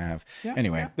army you have. Yeah,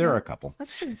 anyway, there are a couple.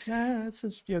 That's true. That's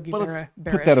Yogi Berra.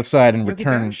 Berra. Put that aside and Yogi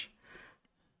return... Berrish.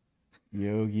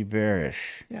 Yogi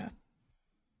Berrish. Yeah.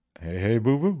 Hey,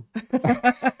 boo-boo.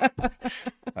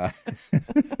 I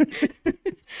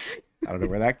don't know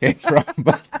where that came from,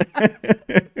 but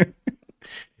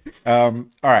all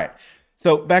right.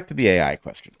 So back to the AI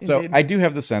question. Indeed. So I do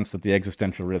have the sense that the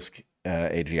existential risk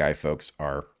AGI folks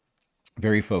are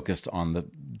very focused on the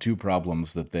two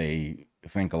problems that they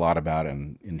think a lot about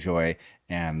and enjoy,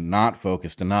 and not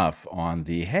focused enough on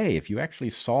the, hey, if you actually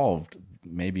solved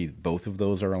maybe both of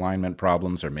those are alignment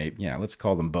problems, or maybe, let's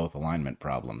call them both alignment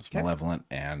problems, malevolent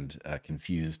and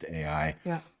confused AI.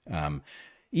 Yeah.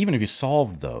 even if you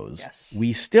solved those, Yes.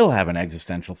 we still have an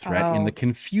existential threat in the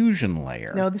confusion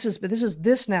layer. No,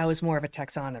 this now is more of a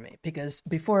taxonomy, because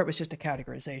before it was just a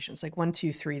categorization. It's like 1,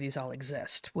 2, 3, these all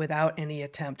exist without any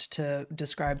attempt to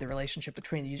describe the relationship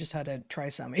between them. You just had a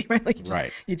trisomy, right? Like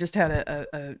you just had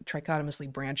a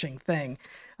trichotomously branching thing.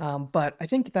 But I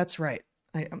think that's right.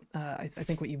 I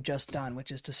think what you've just done,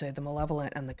 which is to say the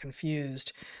malevolent and the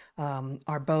confused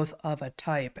are both of a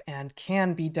type and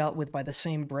can be dealt with by the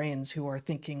same brains who are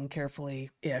thinking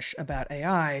carefully-ish about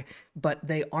AI, but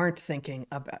they aren't thinking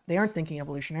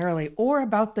evolutionarily or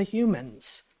about the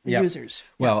humans, the users.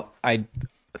 Well, I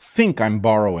think I'm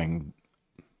borrowing,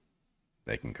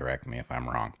 they can correct me if I'm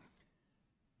wrong,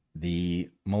 the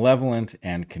malevolent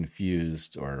and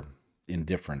confused or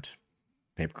indifferent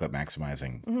paperclip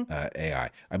maximizing AI.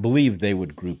 I believe they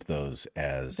would group those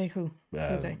as the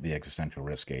existential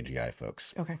risk AGI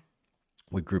folks. Okay.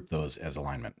 Would group those as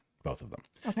alignment, both of them.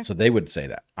 Okay. So they would say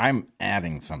that. I'm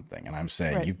adding something, and I'm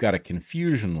saying you've got a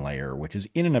confusion layer, which is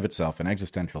in and of itself an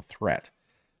existential threat.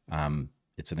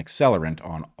 It's an accelerant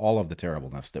on all of the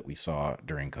terribleness that we saw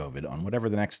during COVID, on whatever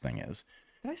the next thing is.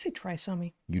 Did I say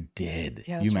trisomy? You did.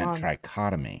 Yeah, you meant wrong.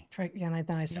 trichotomy. And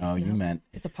then I said No, you meant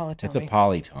it's a polytomy. It's a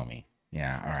polytomy.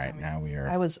 Yeah. All right. Now we are.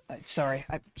 I was sorry.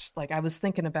 I was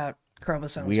thinking about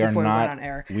chromosomes We are before not we went on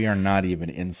air. We are not even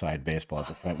inside baseball at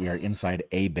the point. We are inside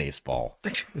a baseball,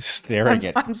 staring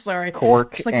at. I'm sorry.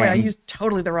 Cork. It's like wait, I used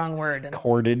totally the wrong word.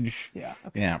 Cordage. Yeah.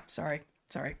 Okay. Yeah. Sorry.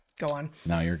 Go on.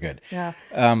 No, you're good. Yeah.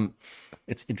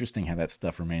 It's interesting how that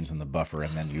stuff remains in the buffer,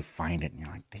 and then you find it, and you're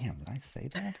like, "Damn, did I say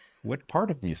that? What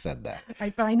part of me said that?"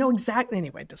 But I know exactly.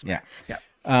 Anyway, it doesn't matter. Yeah.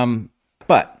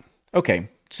 But okay,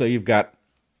 so you've got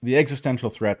the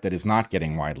existential threat that is not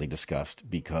getting widely discussed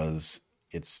because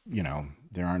it's,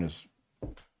 there aren't as,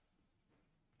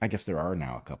 I guess there are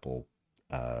now a couple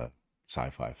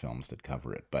sci-fi films that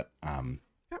cover it, but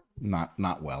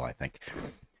not well, I think.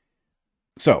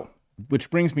 So, which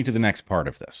brings me to the next part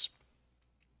of this.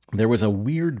 There was a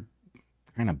weird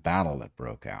kind of battle that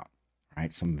broke out,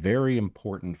 right? Some very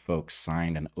important folks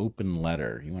signed an open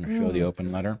letter. You want to show the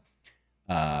open letter?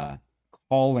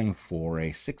 Calling for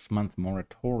a 6-month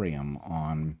moratorium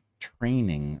on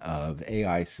training of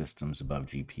AI systems above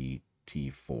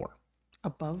GPT-4.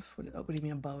 Above? What do you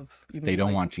mean above? You mean They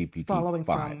don't want GPT-5. Following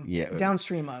from,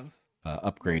 downstream of.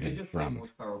 Upgraded from,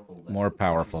 more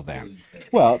powerful than.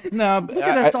 Well, no, Look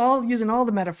at us all using all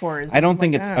the metaphors. I don't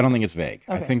think it's vague.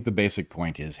 Okay. I think the basic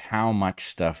point is, how much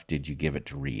stuff did you give it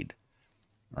to read,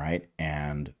 right?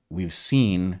 And we've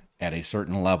seen at a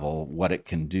certain level what it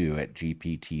can do at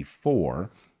GPT-4,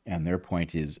 and their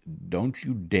point is, don't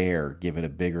you dare give it a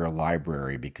bigger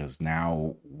library, because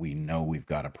now we know we've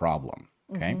got a problem.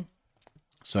 Okay,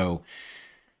 so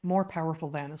more powerful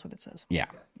than is what it says. Yeah,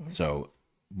 so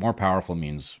more powerful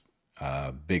means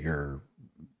bigger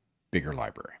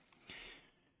library.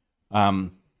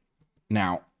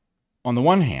 Now, on the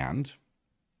one hand,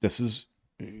 this is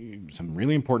some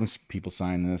really important people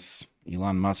signed this.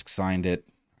 Elon Musk signed it.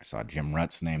 I saw Jim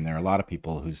Rutt's name there. A lot of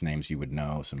people whose names you would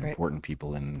know. Some important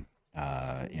people in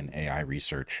AI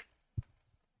research,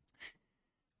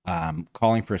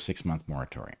 calling for a 6-month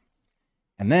moratorium.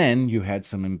 And then you had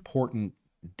some important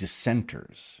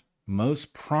dissenters.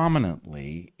 Most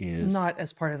prominently is... Not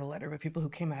as part of the letter, but people who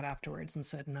came out afterwards and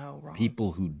said, no, wrong.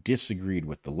 People who disagreed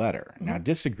with the letter. Now,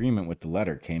 disagreement with the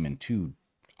letter came in two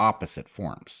opposite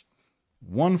forms.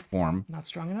 One form... Not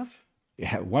strong enough?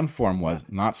 Yeah, one form was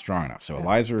not strong enough. So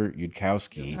Eliezer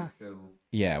Yudkowsky...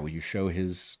 Yeah, will you show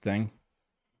his thing?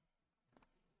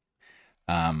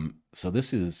 So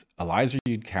this is Eliezer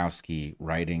Yudkowsky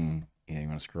writing... You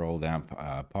want to scroll down,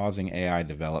 pausing AI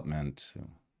development...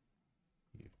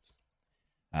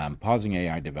 pausing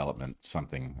AI development,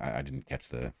 something. I didn't catch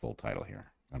the full title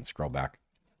here. I'm going to scroll back.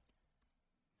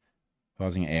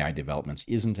 Pausing AI developments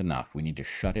isn't enough. We need to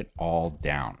shut it all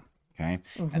down. Okay.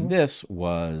 And this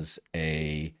was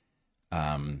it's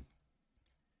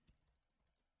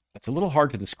a little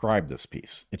hard to describe this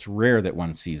piece. It's rare that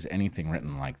one sees anything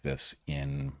written like this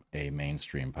in a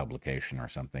mainstream publication or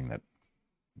something that,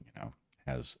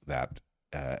 has that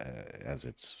as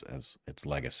its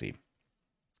legacy.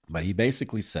 But he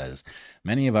basically says,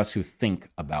 many of us who think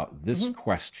about this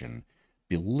question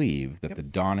believe that the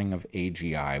dawning of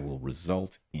AGI will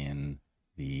result in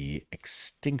the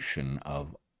extinction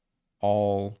of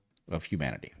all of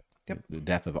humanity, the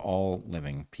death of all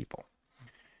living people.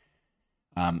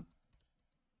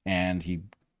 And he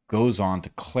goes on to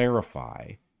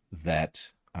clarify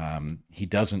that he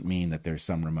doesn't mean that there's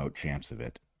some remote chance of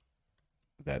it,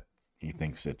 that he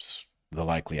thinks it's the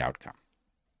likely outcome.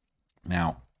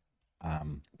 Now,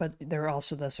 but there are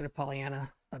also the sort of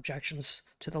Pollyanna objections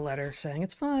to the letter, saying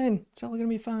it's fine, it's all going to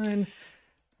be fine.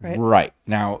 Right. Right.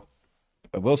 Now,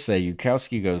 I will say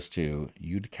Yudkowsky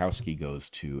goes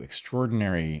to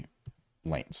extraordinary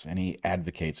lengths, and he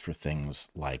advocates for things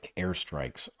like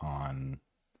airstrikes on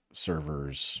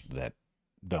servers that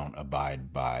don't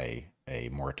abide by a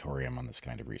moratorium on this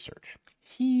kind of research.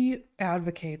 He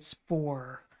advocates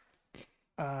for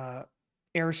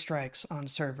airstrikes on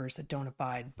servers that don't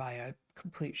abide by a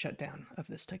complete shutdown of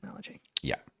this technology.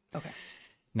 Yeah. Okay.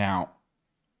 Now,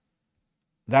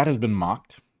 that has been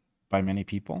mocked by many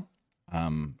people.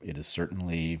 It is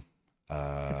certainly...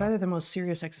 it's either the most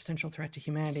serious existential threat to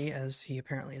humanity, as he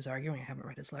apparently is arguing. I haven't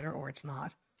read his letter, or it's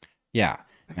not. Yeah.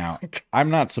 Now, I'm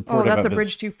not supportive of that's a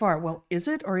bridge too far. Well, is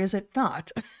it or is it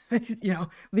not?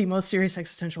 The most serious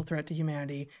existential threat to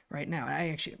humanity right now. I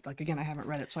actually, again, I haven't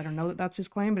read it, so I don't know that that's his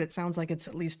claim, but it sounds like it's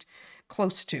at least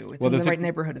close to. It's in the right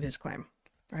neighborhood of his claim,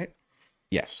 right?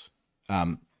 Yes.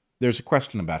 There's a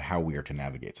question about how we are to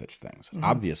navigate such things. Mm-hmm.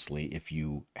 Obviously, if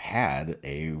you had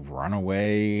a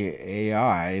runaway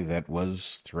AI that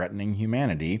was threatening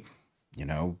humanity,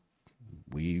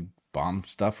 we bomb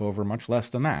stuff over much less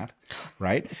than that,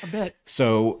 right? A bit.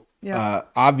 So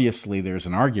obviously there's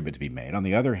an argument to be made. On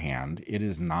the other hand, it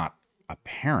is not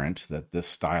apparent that this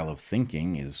style of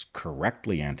thinking is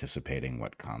correctly anticipating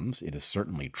what comes. It is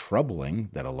certainly troubling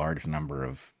that a large number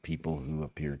of people who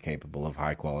appear capable of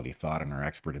high-quality thought and are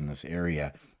expert in this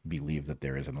area believe that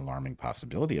there is an alarming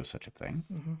possibility of such a thing.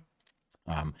 Mm-hmm.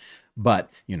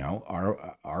 But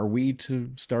are we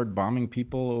to start bombing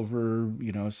people over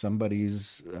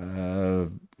somebody's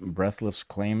breathless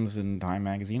claims in Time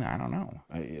magazine? I don't know.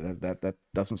 That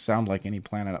doesn't sound like any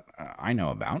planet I know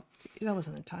about. That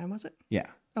wasn't in Time, was it? Yeah.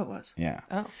 Oh, it was. Yeah.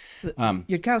 Oh,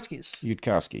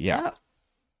 Yudkowsky. Yeah. Oh.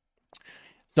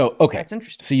 So okay, that's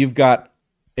interesting. So you've got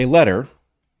a letter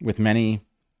with many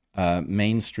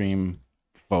mainstream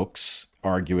folks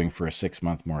arguing for a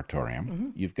 6-month moratorium. Mm-hmm.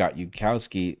 You've got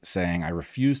Yudkowsky saying, I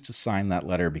refuse to sign that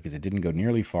letter because it didn't go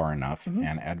nearly far enough, mm-hmm.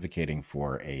 and advocating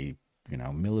for a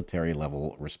military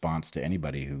level response to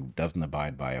anybody who doesn't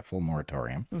abide by a full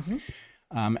moratorium. Mm-hmm.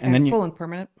 And then full and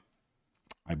permanent?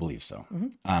 I believe so.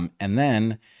 Mm-hmm. And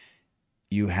then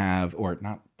you have, or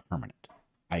not permanent,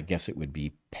 I guess it would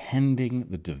be pending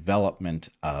the development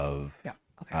of... Yeah.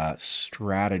 Okay.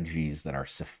 Strategies that are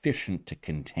sufficient to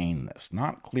contain this.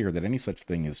 Not clear that any such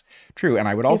thing is true. And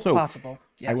I would also, if possible,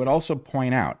 yes. I would also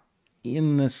point out,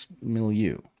 in this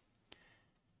milieu,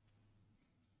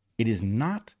 it is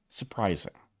not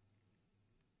surprising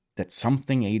that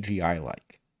something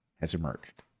AGI-like has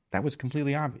emerged. That was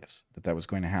completely obvious that was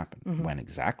going to happen. Mm-hmm. When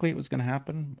exactly it was going to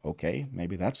happen, okay,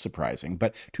 maybe that's surprising.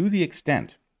 But to the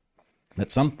extent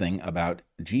that something about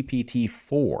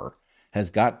GPT-4 has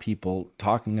got people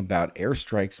talking about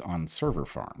airstrikes on server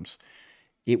farms,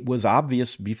 it was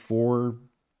obvious before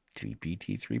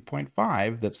GPT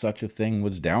 3.5 that such a thing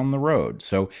was down the road.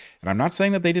 So, and I'm not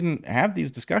saying that they didn't have these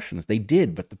discussions. They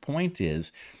did, but the point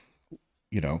is,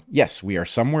 yes, we are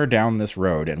somewhere down this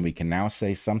road, and we can now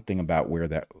say something about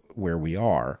where we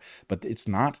are, but it's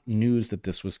not news that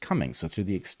this was coming. So to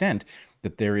the extent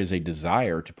that there is a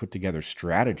desire to put together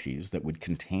strategies that would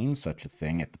contain such a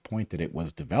thing at the point that it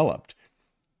was developed,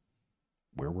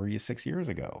 where were you 6 years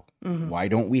ago? Mm-hmm. Why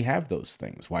don't we have those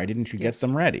things? Why didn't you get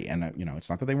them ready? And, it's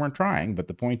not that they weren't trying, but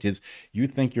the point is you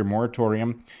think your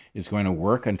moratorium is going to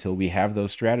work until we have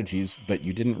those strategies, but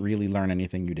you didn't really learn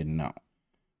anything you didn't know,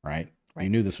 right? You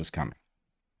knew this was coming.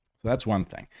 So that's one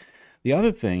thing. The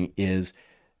other thing is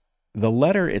the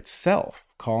letter itself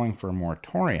calling for a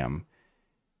moratorium.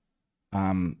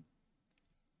 Some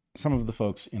of the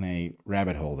folks in a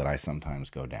rabbit hole that I sometimes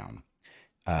go down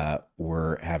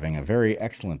were having a very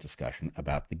excellent discussion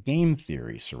about the game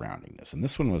theory surrounding this. And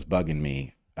this one was bugging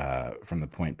me from the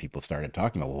point people started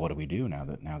talking about, well, what do we do now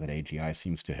that AGI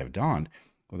seems to have dawned?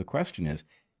 Well, the question is,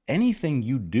 anything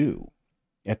you do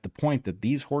at the point that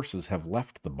these horses have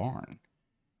left the barn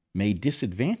may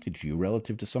disadvantage you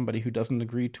relative to somebody who doesn't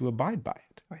agree to abide by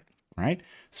it. Right?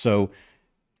 So,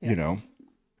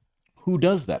 who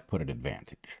does that put at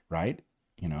advantage, right?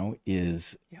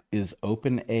 Is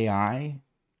open AI,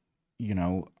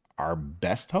 our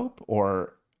best hope,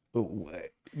 or,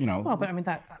 Well, but I mean,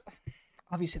 that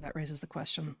obviously that raises the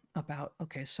question about,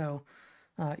 okay, so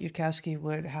Yudkowsky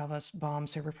would have us bomb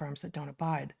server farms that don't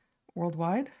abide.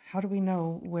 Worldwide, how do we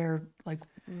know where,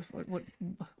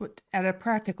 what at a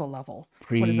practical level?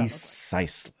 Precisely. What does that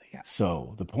look like? Yeah.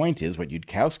 So the point is, what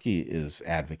Yudkowsky is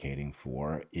advocating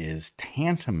for is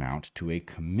tantamount to a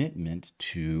commitment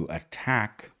to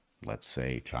attack, let's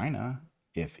say, China,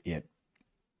 if it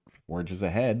forges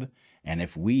ahead. And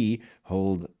if we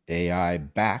hold AI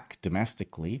back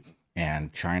domestically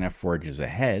and China forges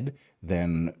ahead,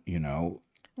 then,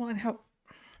 Well, and how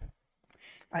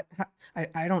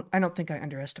I don't think I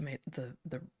underestimate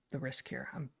the risk here.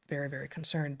 I'm very, very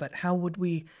concerned. But how would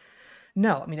we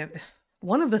know? I mean,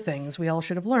 one of the things we all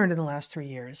should have learned in the last 3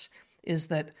 years is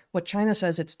that what China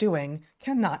says it's doing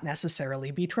cannot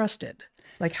necessarily be trusted.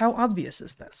 Like, how obvious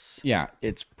is this? Yeah,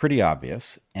 it's pretty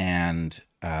obvious. And,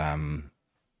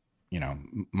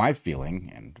 my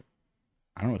feeling, and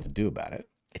I don't know what to do about it,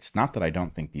 it's not that I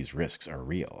don't think these risks are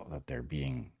real, that they're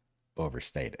being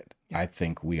overstated. Yeah. I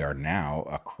think we are now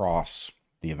across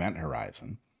the event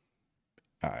horizon.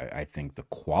 I think the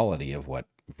quality of what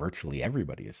virtually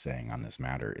everybody is saying on this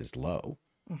matter is low,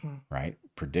 right?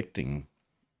 Predicting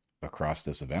across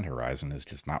this event horizon is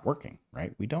just not working,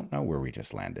 right? We don't know where we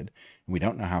just landed. We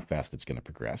don't know how fast it's going to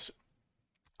progress.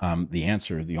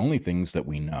 The only things that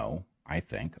we know, I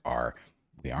think, are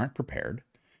we aren't prepared,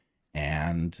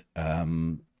 and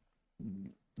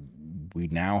we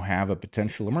now have a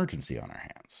potential emergency on our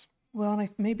hands. Well, and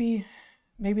maybe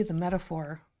the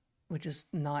metaphor, which is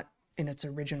not in its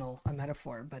original a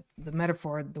metaphor, but the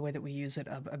metaphor, the way that we use it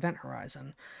of event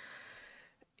horizon,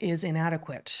 is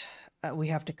inadequate. We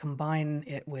have to combine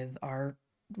it with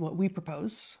what we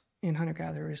propose in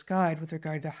Hunter-Gatherer's Guide with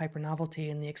regard to hypernovelty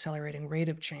and the accelerating rate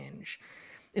of change.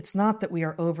 It's not that we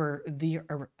are over the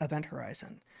event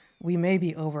horizon. We may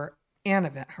be over an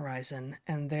event horizon,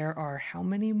 and there are how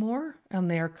many more? And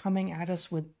they are coming at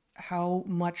us with how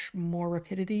much more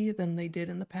rapidity than they did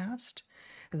in the past?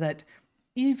 That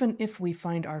even if we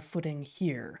find our footing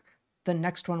here, the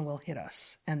next one will hit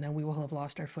us, and then we will have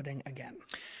lost our footing again.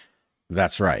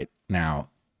 That's right. Now,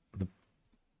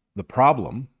 the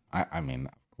problem, I mean,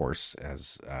 of course,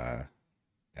 as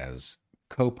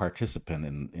co-participant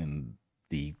in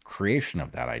the creation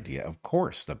of that idea, of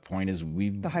course, the point is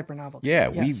the hypernovelty. Yeah,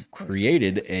 yes, we've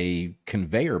created a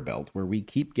conveyor belt where we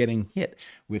keep getting hit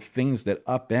with things that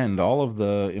upend all of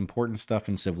the important stuff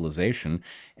in civilization,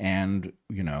 and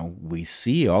we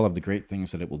see all of the great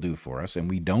things that it will do for us, and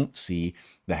we don't see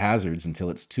the hazards until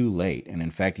it's too late. And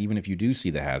in fact, even if you do see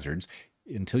the hazards,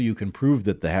 until you can prove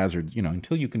that the hazard,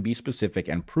 until you can be specific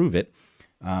and prove it,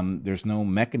 there's no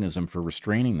mechanism for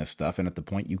restraining this stuff. And at the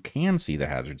point you can see the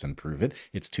hazards and prove it,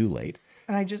 it's too late.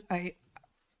 And I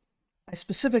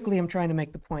specifically am trying to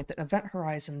make the point that event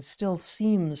horizon still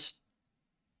seems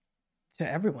to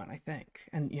everyone, I think,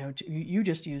 and you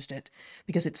just used it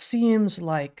because it seems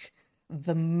like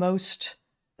the most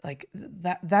like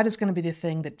that is going to be the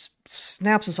thing that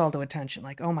snaps us all to attention.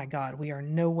 Like, oh my God, we are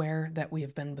nowhere that we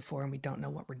have been before, and we don't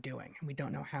know what we're doing, and we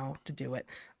don't know how to do it,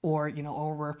 or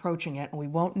we're approaching it, and we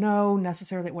won't know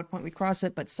necessarily at what point we cross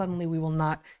it, but suddenly we will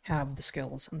not have the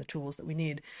skills and the tools that we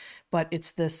need. But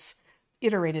it's this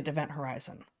iterated event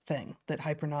horizon thing that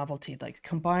hypernovelty, like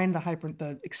combine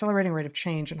the accelerating rate of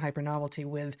change and hypernovelty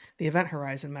with the event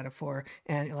horizon metaphor,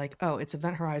 and you're like, oh, it's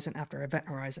event horizon after event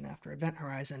horizon after event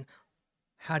horizon.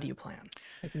 How do you plan?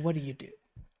 Like, what do you do?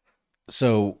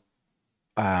 So,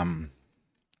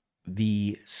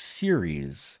 the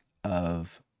series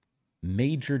of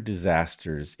major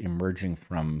disasters emerging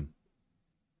from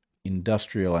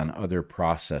industrial and other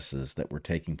processes that were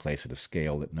taking place at a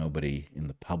scale that nobody in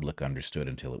the public understood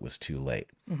until it was too late,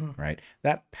 right?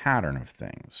 That pattern of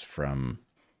things from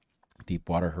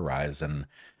Deepwater Horizon,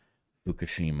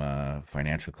 Fukushima,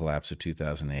 financial collapse of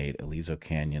 2008, Aliso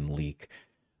Canyon leak,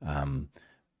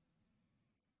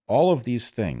 all of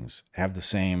these things have the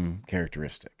same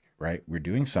characteristic, right? We're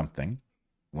doing something.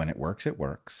 When it works,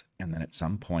 and then at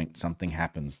some point, something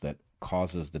happens that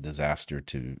causes the disaster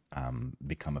to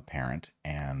become apparent,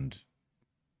 and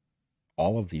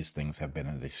all of these things have been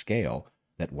at a scale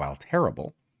that, while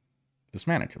terrible, is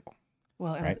manageable.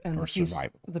 Well, right? and or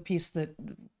survivable. The piece that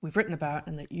we've written about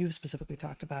and that you've specifically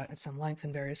talked about at some length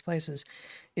in various places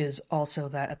is also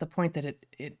that at the point that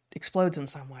it explodes in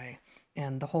some way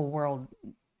and the whole world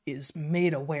is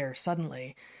made aware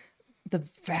suddenly, the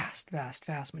vast, vast,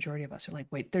 vast majority of us are like,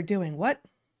 wait, they're doing what?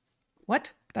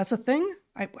 What? That's a thing?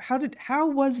 How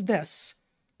was this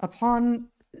upon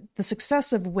the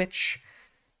success of which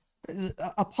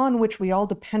we all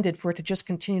depended for it to just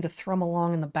continue to thrum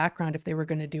along in the background if they were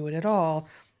going to do it at all?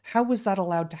 How was that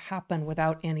allowed to happen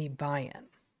without any buy-in?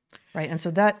 Right. And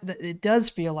so that it does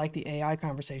feel like the AI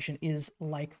conversation is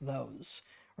like those,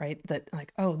 right? That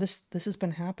like, oh, this has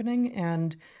been happening,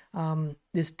 and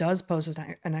this does pose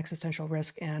an existential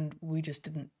risk, and we just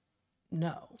didn't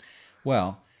know.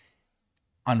 Well,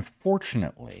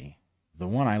 unfortunately, the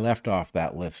one I left off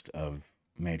that list of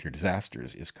major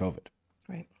disasters is COVID.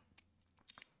 Right.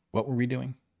 What were we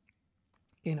doing?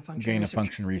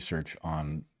 gain-of-function research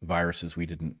on viruses we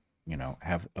didn't,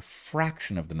 have a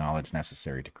fraction of the knowledge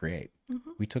necessary to create.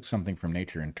 We took something from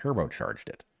nature and turbocharged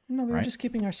it. No, we were just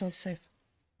keeping ourselves safe.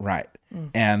 Right.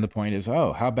 And the point is,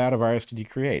 how bad a virus did you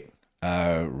create?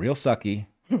 Real sucky.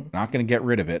 Not going to get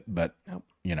rid of it, but,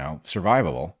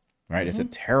 survivable. Right? It's a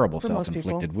terrible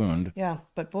self-inflicted wound. Yeah,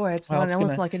 but boy, it's not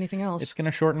like anything else. It's going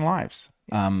to shorten lives.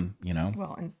 Well,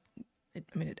 and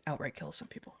it outright kills some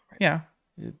people. Right? Yeah.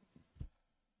 It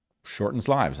shortens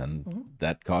lives, and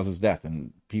that causes death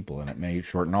in people, and it may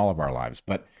shorten all of our lives.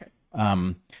 But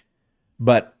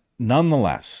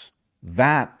nonetheless,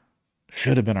 that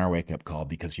should have been our wake-up call,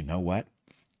 because you know what?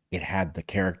 It had the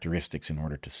characteristics in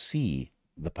order to see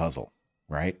the puzzle,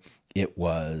 right? It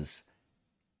was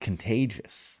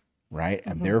contagious, right?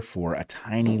 And therefore, a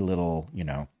tiny little,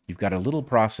 you've got a little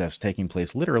process taking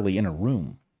place literally in a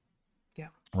room,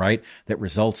 right? That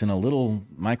results in a little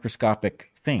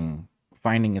microscopic thing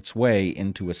finding its way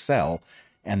into a cell.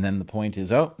 And then the point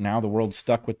is, now the world's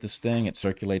stuck with this thing. It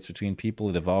circulates between people.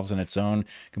 It evolves on its own,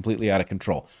 completely out of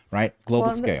control, right?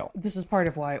 Global scale. This is part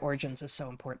of why Origins is so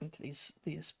important,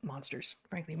 these monsters,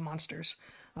 frankly, monsters.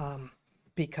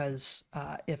 Because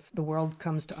if the world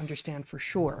comes to understand for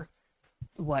sure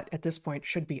what at this point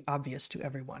should be obvious to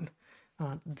everyone,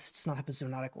 this does not have a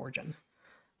zoonotic origin,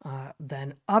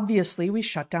 then obviously we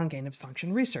shut down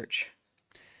gain-of-function research.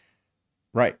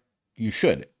 Right. You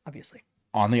should. Obviously.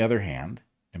 On the other hand,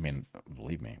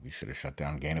 believe me, we should have shut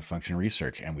down gain-of-function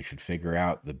research, and we should figure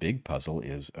out the big puzzle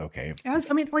is, okay.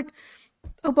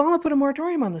 Obama put a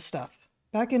moratorium on this stuff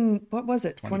back in, what was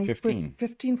it?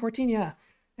 2015. 14, yeah.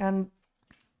 And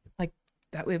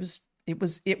that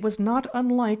it was not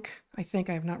unlike, I think,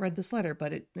 I have not read this letter,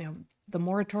 but the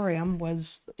moratorium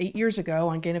was 8 years ago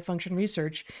on gain-of-function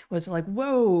research was like,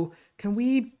 whoa, can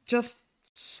we just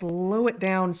slow it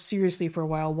down seriously for a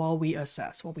while we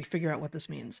assess, while we figure out what this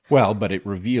means? Well, but it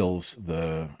reveals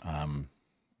the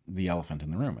elephant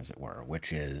in the room, as it were,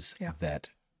 which is that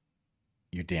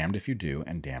you're damned if you do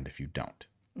and damned if you don't,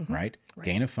 right?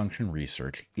 Gain-of-function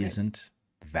research isn't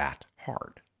that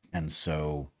hard. And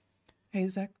so... Hey,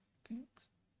 Zach.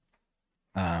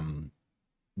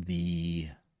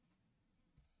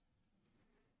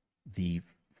 The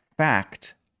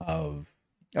fact of,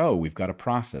 we've got a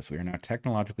process. We are now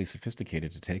technologically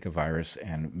sophisticated to take a virus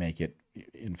and make it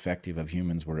infective of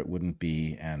humans where it wouldn't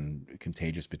be, and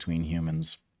contagious between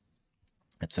humans,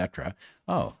 etc.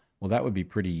 Well, that would be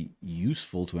pretty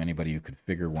useful to anybody who could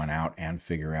figure one out and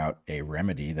figure out a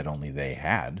remedy that only they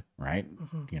had, right?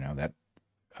 That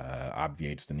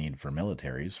obviates the need for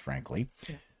militaries, frankly.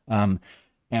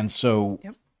 And so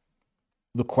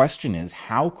the question is,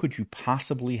 how could you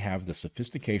possibly have the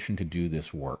sophistication to do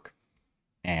this work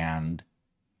and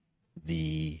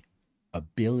the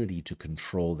ability to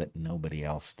control that nobody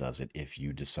else does it if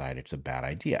you decide it's a bad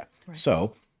idea? Right.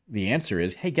 So the answer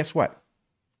is, hey, guess what?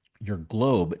 Your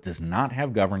globe does not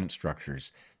have governance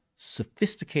structures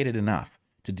sophisticated enough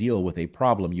to deal with a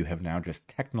problem you have now just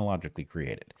technologically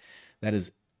created.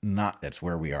 That's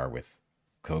where we are with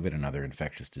COVID and other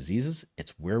infectious diseases.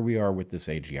 It's where we are with this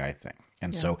AGI thing.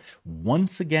 And so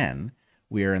once again,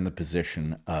 we are in the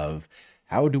position of,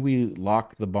 how do we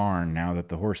lock the barn now that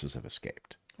the horses have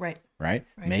escaped? Right?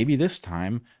 Maybe this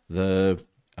time the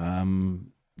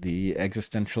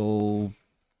existential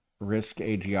risk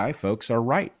AGI folks are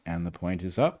right. And the point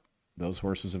is up. Those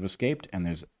horses have escaped, and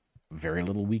there's very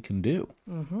little we can do.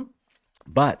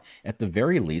 But at the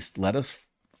very least, let us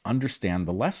understand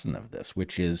the lesson of this,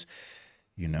 which is,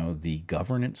 the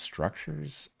governance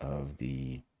structures of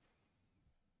the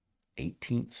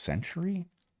 18th century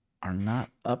are not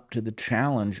up to the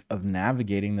challenge of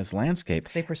navigating this landscape.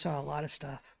 They foresaw a lot of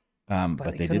stuff,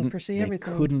 but they couldn't foresee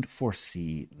everything. They couldn't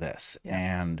foresee this.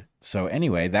 And so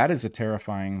anyway, that is a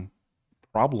terrifying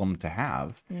problem to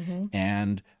have.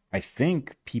 And I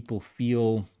think people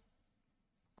feel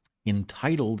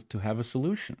entitled to have a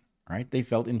solution. Right? They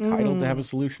felt entitled to have a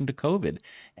solution to COVID.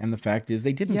 And the fact is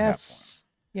they didn't have one.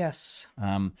 Yes.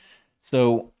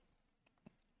 So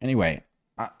anyway.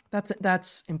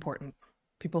 That's important.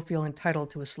 People feel entitled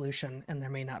to a solution, and there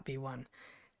may not be one.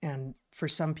 And for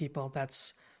some people,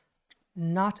 that's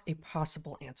not a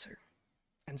possible answer.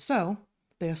 And so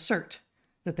they assert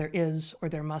that there is or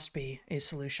there must be a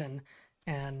solution,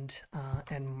 and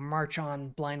march on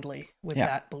blindly with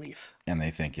that belief. And they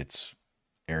think it's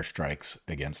airstrikes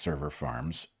against server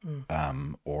farms,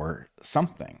 or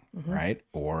something, right?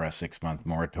 Or a 6-month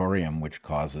moratorium, which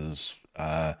causes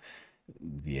the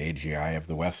AGI of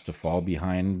the West to fall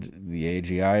behind the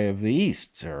AGI of the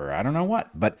East, or I don't know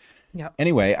what. But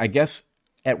anyway, I guess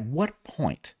at what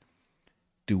point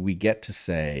do we get to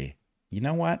say, you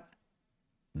know what?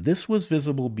 This was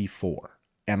visible before,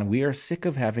 and we are sick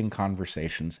of having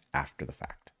conversations after the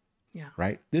fact. Yeah.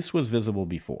 Right? This was visible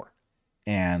before.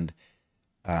 And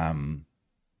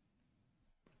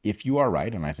if you are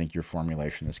right, and I think your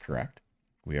formulation is correct,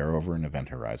 we are over an event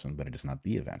horizon, but it is not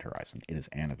the event horizon. It is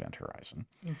an event horizon.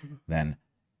 Mm-hmm. Then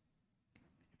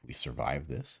if we survive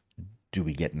this, do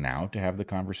we get now to have the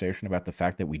conversation about the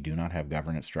fact that we do not have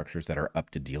governance structures that are up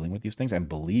to dealing with these things? And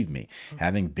believe me,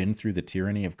 having been through the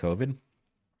tyranny of COVID,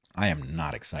 I am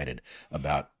not excited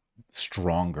about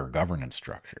stronger governance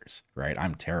structures, right?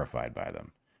 I'm terrified by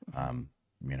them.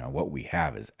 What we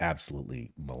have is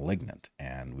absolutely malignant,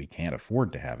 and we can't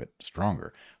afford to have it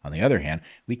stronger. On the other hand,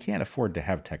 we can't afford to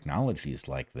have technologies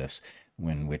like this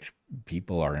in which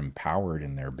people are empowered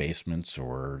in their basements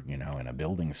or, in a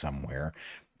building somewhere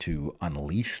to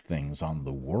unleash things on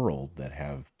the world that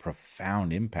have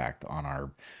profound impact on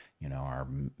our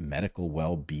medical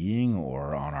well-being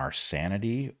or on our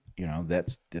sanity.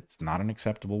 It's not an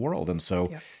acceptable world. And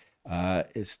so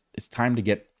it's time to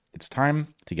get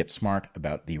smart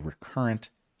about the recurrent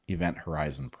event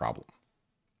horizon problem.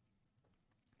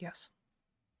 Yes.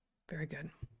 Very good.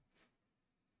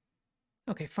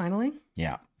 Okay, finally.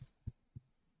 Yeah.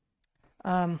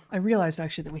 I realized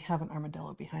actually that we have an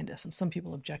armadillo behind us, and some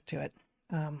people object to it.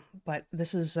 But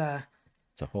this is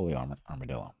it's a holy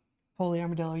armadillo. Holy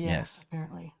armadillo, yes.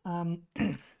 Apparently.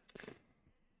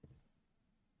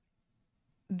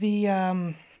 The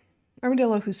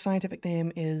armadillo, whose scientific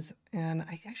name is, and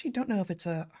I actually don't know if it's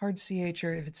a hard CH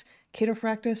or if it's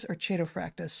Catophractus or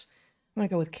Chatophractus. I'm going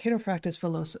to go with Catophractus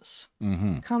villosus.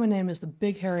 Mm-hmm. The common name is the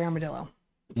big hairy armadillo.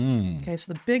 Okay,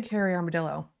 so the big hairy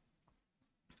armadillo,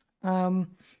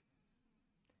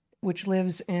 which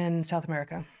lives in South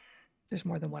America. There's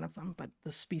more than one of them, but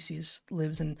the species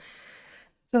lives in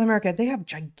South America. They have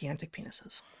gigantic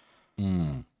penises.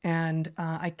 And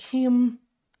I came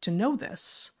to know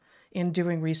this in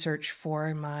doing research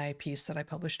for my piece that I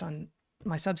published on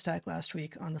my Substack last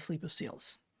week on the sleep of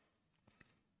seals.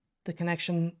 The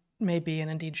connection may be, and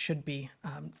indeed should be,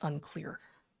 unclear.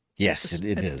 Yes, it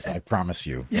is. I promise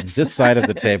you. Yes. This side of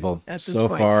the table, so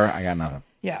far, I got nothing.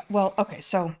 Yeah, well, okay,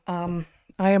 so I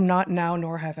am not now,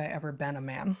 nor have I ever been a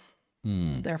man.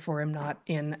 Therefore, I'm not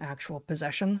in actual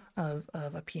possession of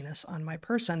a penis on my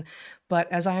person.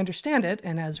 But as I understand it,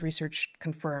 and as research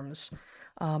confirms,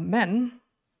 men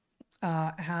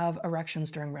have erections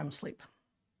during REM sleep.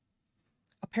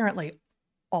 Apparently,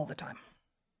 all the time.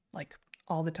 Like,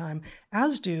 all the time.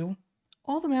 As do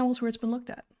all the mammals where it's been looked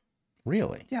at.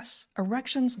 Really? Yes.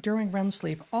 Erections during REM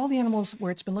sleep. All the animals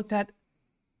where it's been looked at,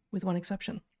 with one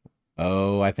exception.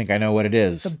 Oh, I think I know what it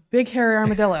is. The big hairy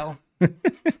armadillo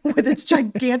with its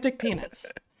gigantic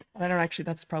penis. I don't actually,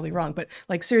 that's probably wrong, but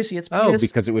like seriously, its penis... Oh,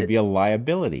 because it would be a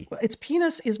liability. Its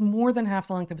penis is more than half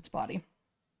the length of its body,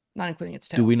 not including its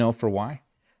tail. Do we know for why?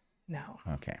 No.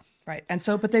 Okay. Right. And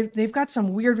so, but they've got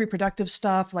some weird reproductive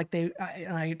stuff. Like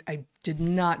I did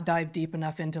not dive deep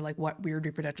enough into like what weird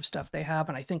reproductive stuff they have.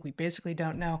 And I think we basically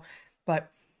don't know.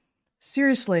 But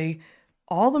seriously,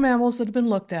 all the mammals that have been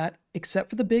looked at,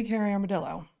 except for the big hairy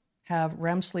armadillo, have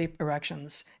REM sleep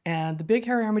erections. And the big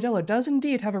hairy armadillo does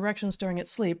indeed have erections during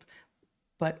its sleep,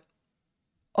 but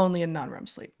only in non-REM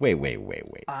sleep. Wait.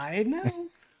 I know.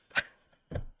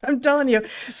 I'm telling you.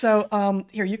 So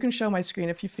here, you can show my screen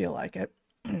if you feel like it.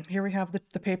 Here we have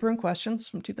the paper in questions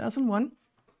from 2001.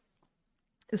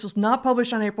 This was not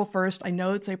published on April 1st. I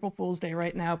know it's April Fool's Day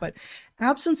right now, but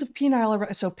absence of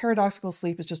penile, so paradoxical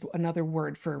sleep is just another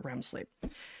word for REM sleep.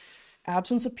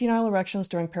 Absence of penile erections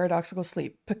during paradoxical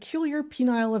sleep. Peculiar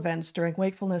penile events during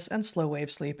wakefulness and slow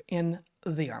wave sleep in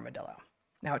the armadillo.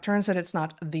 Now, it turns out it's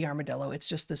not the armadillo. It's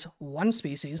just this one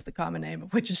species, the common name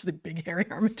of which is the big hairy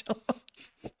armadillo.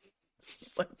 This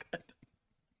is so good.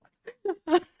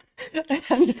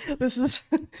 And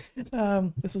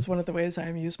this is one of the ways I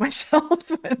amuse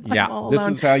myself. Yeah,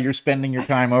 this is how you're spending your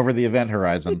time over the event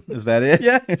horizon. Is that it?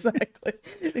 Yeah, exactly.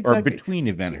 Or between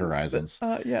event horizons.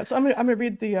 Yeah. So I'm gonna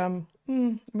read the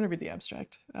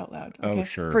abstract out loud. Okay? Oh,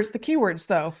 sure. First, the keywords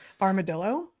though: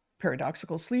 armadillo,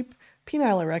 paradoxical sleep,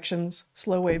 penile erections,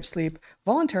 slow wave sleep,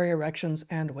 voluntary erections,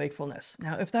 and wakefulness.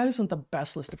 Now, if that isn't the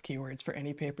best list of keywords for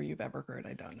any paper you've ever heard,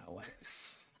 I don't know what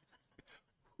is.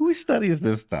 Who studies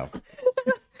this stuff?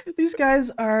 These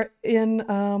guys are in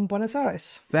Buenos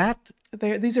Aires.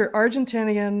 These are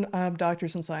Argentinian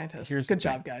doctors and scientists. Good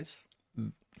job, guys.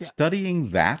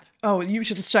 Studying that? Oh, you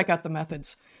should check out the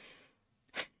methods.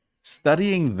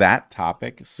 Studying that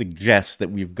topic suggests that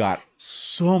we've got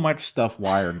so much stuff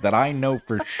wired that I know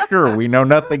for sure we know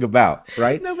nothing about,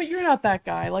 right? No, but you're not that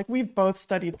guy. Like, we've both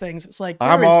studied things. It's like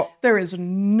there is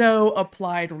no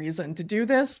applied reason to do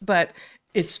this, but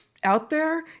it's out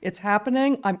there. It's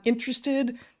happening. I'm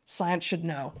interested. Science should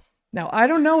know. Now, I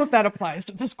don't know if that applies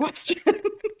to this question,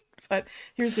 but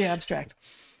here's the abstract.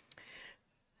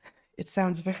 It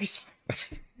sounds very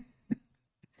science.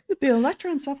 The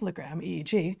electroencephalogram,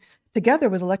 EEG, together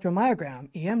with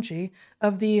electromyogram, EMG,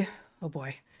 of the,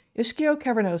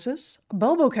 ischiocavernosus,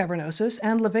 bulbocavernosus,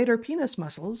 and levator penis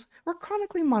muscles were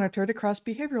chronically monitored across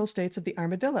behavioral states of the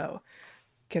armadillo.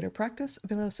 Chiropractus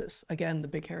villosus, again, the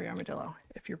big hairy armadillo,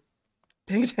 if you're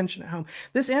paying attention at home.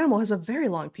 This animal has a very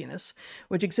long penis,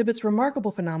 which exhibits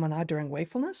remarkable phenomena during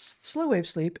wakefulness, slow-wave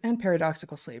sleep, and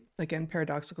paradoxical sleep. Again,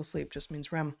 paradoxical sleep just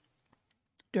means REM.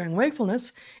 During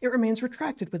wakefulness, it remains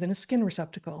retracted within a skin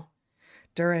receptacle.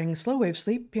 During slow-wave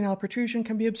sleep, penile protrusion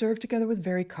can be observed together with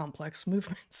very complex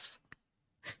movements.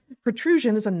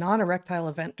 Protrusion is a non-erectile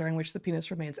event during which the penis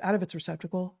remains out of its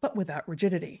receptacle, but without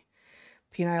rigidity.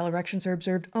 Penile erections are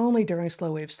observed only during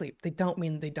slow-wave sleep. They don't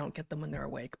mean they don't get them when they're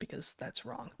awake, because that's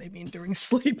wrong. They mean during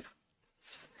sleep.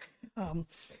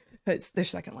 It's their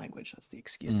second language. That's the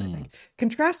excuse, I think.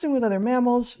 Contrasting with other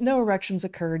mammals, no erections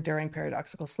occurred during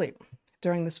paradoxical sleep.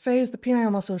 During this phase, the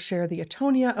penile muscles share the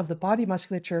atonia of the body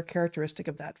musculature characteristic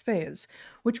of that phase,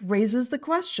 which raises the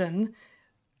question,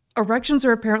 erections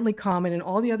are apparently common in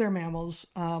all the other mammals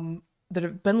that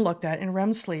have been looked at in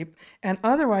REM sleep, and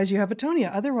otherwise you have atonia.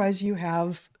 Otherwise you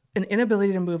have an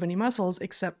inability to move any muscles,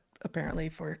 except apparently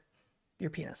for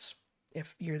your penis,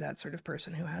 if you're that sort of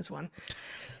person who has one.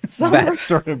 That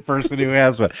sort of person who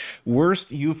has one.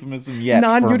 Worst euphemism yet.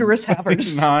 Non-uterus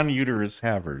havers. Non-uterus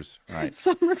havers, right.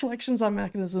 Some reflections on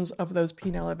mechanisms of those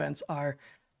penile events are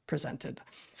presented.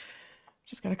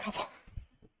 Just got a couple.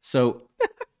 So,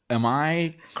 am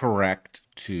I correct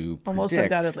to almost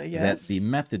predict undoubtedly, yes, that the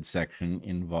method section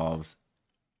involves,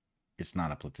 it's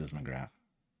not a platysmograph?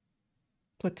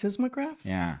 Platysmograph?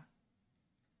 Yeah.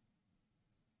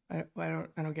 I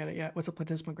don't get it yet. What's a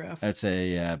platysmograph? That's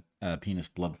a penis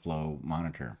blood flow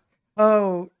monitor.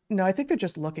 Oh, no, I think they're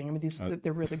just looking. I mean,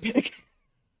 they're really big.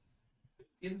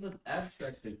 In the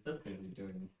abstract, they said they were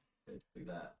doing basically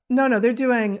that. No, they're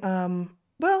doing, actually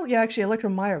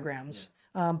electromyograms.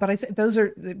 Yeah. But I think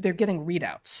they're getting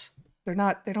readouts.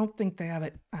 They don't think they have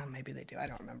it. Maybe they do. I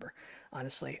don't remember,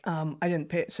 honestly. I didn't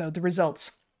pay. So the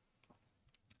results.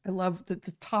 I love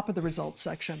the top of the results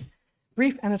section.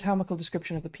 Brief anatomical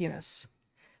description of the penis.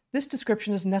 This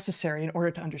description is necessary in order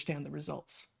to understand the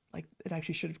results. Like, it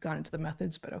actually should have gone into the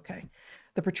methods, but okay.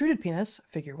 The protruded penis,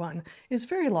 figure 1, is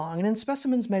very long, and in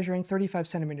specimens measuring 35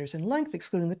 centimeters in length,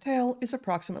 excluding the tail, is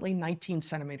approximately 19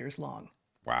 centimeters long.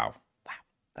 Wow.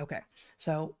 Okay,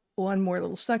 so one more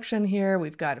little section here.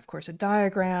 We've got, of course, a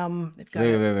diagram. They've got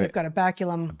a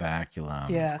baculum. A baculum.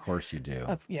 Yeah. Of course you do.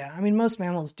 I mean, most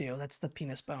mammals do. That's the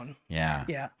penis bone. Yeah.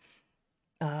 Yeah.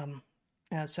 I'm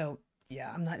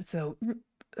not so.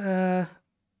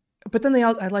 But then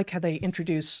I like how they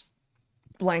introduce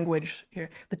language here.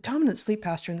 The dominant sleep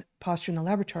posture in the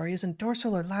laboratory is in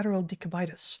dorsal or lateral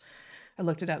decubitus. I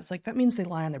looked it up. It's like, that means they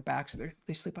lie on their backs, or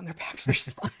they sleep on their backs or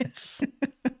sides.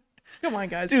 Come on,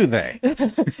 guys. Do they?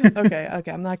 Okay.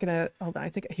 I'm not gonna hold on. I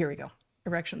think here we go.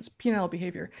 Erections, penile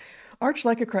behavior.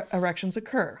 Arch-like erections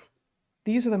occur.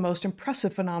 These are the most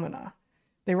impressive phenomena.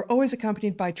 They were always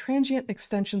accompanied by transient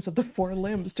extensions of the four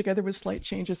limbs, together with slight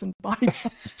changes in body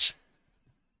posture.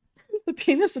 The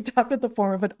penis adopted the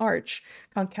form of an arch,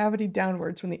 concavity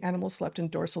downwards when the animal slept in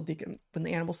when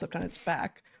the animal slept on its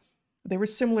back. They were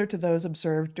similar to those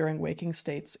observed during waking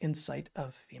states in sight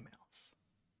of females.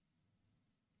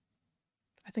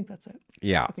 I think that's it.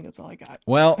 Yeah. I think that's all I got.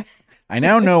 Well, I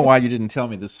now know why you didn't tell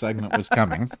me this segment was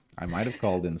coming. I might have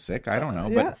called in sick. I don't know.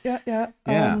 But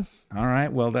Yeah. All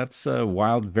right. Well, that's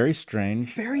wild. Very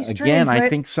strange. Very strange. Again, right? I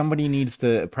think somebody needs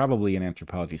to, probably in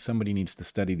anthropology, somebody needs to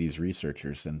study these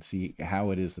researchers and see how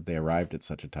it is that they arrived at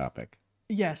such a topic.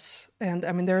 Yes. And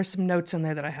I mean, there are some notes in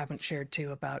there that I haven't shared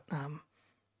too about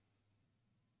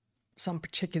some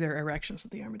particular erections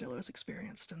that the armadillos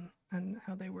experienced and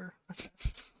how they were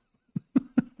assessed.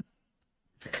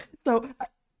 So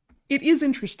it is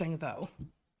interesting, though,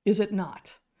 is it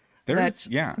not? There's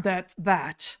been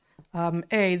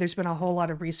a whole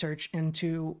lot of research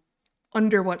into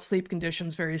under what sleep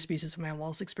conditions various species of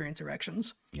mammals experience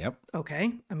erections. Yep.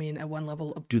 Okay. I mean, at one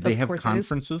level, do they have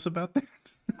conferences about that?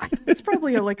 It's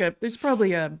probably there's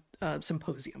probably a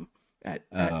symposium at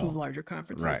larger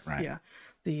conferences. Right. Yeah.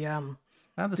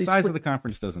 The size of the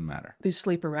conference doesn't matter. These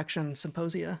sleep erection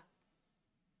symposia.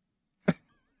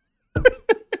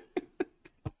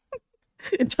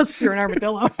 does if you're an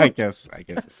armadillo. I guess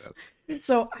it does.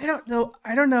 So I don't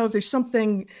know if there's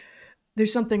something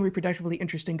reproductively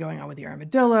interesting going on with the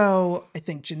armadillo. I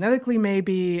think genetically,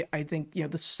 maybe. I think,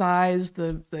 the size,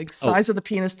 the size of the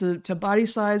penis to body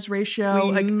size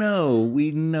ratio.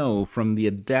 We know from the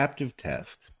adaptive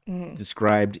test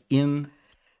described in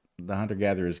the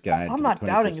Hunter-Gatherer's Guide. I'm not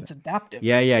doubting it's adaptive.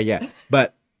 Yeah.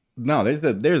 But no, there's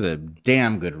a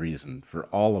damn good reason for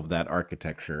all of that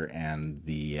architecture and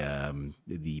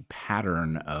the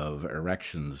pattern of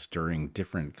erections during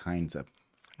different kinds of.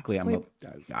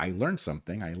 I learned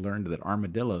something. I learned that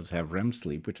armadillos have REM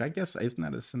sleep, which I guess isn't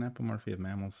that a synapomorphy of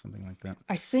mammals, something like that.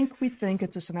 I think we think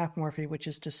it's a synapomorphy, which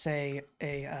is to say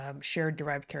a shared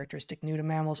derived characteristic new to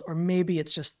mammals, or maybe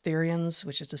it's just therians,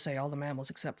 which is to say all the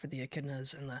mammals except for the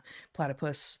echidnas and the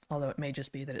platypus. Although it may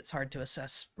just be that it's hard to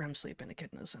assess REM sleep in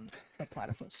echidnas and the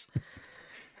platypus.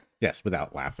 Yes,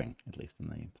 without laughing, at least in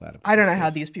the platypus. I don't know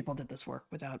how these people did this work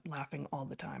without laughing all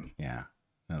the time. Yeah.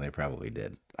 No, they probably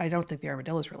did. I don't think the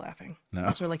armadillos were laughing.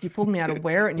 No. So like, you pulled me out of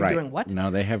where and you're doing what?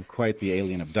 No, they have quite the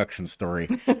alien abduction story.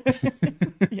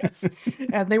 Yes.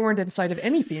 And they weren't inside of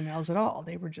any females at all.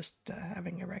 They were just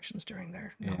having erections during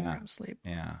their non-REM sleep.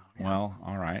 Yeah. Well,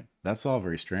 all right. That's all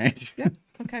very strange. Yeah.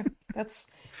 Okay.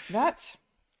 That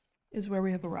is where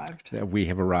we have arrived. We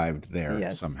have arrived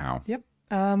there somehow. Yep.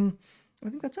 I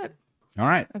think that's it. All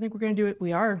right. I think we're going to do it.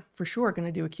 We are for sure going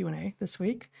to do a Q&A this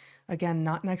week. Again,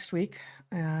 not next week.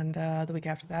 And the week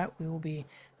after that, we will be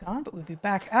gone, but we'll be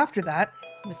back after that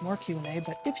with more Q&A.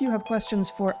 But if you have questions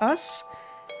for us,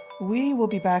 we will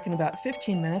be back in about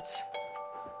 15 minutes.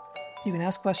 You can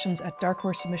ask questions at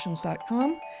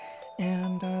darkhorsesubmissions.com,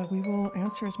 and we will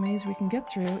answer as many as we can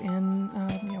get through in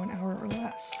an hour or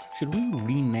less. Should we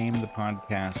rename the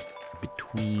podcast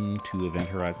Between Two Event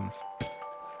Horizons?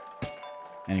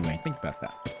 Anyway, think about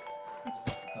that.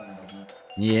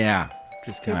 Yeah.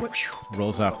 Just kind of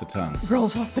rolls off the tongue.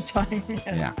 Rolls off the tongue, yes.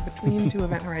 Yeah. Between Two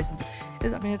Event Horizons.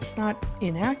 It's not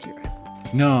inaccurate.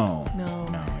 No,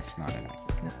 it's not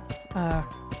inaccurate. No.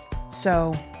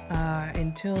 So,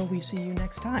 until we see you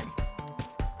next time,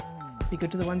 be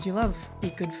good to the ones you love,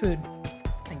 eat good food,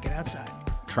 and get outside.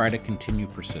 Try to continue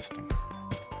persisting.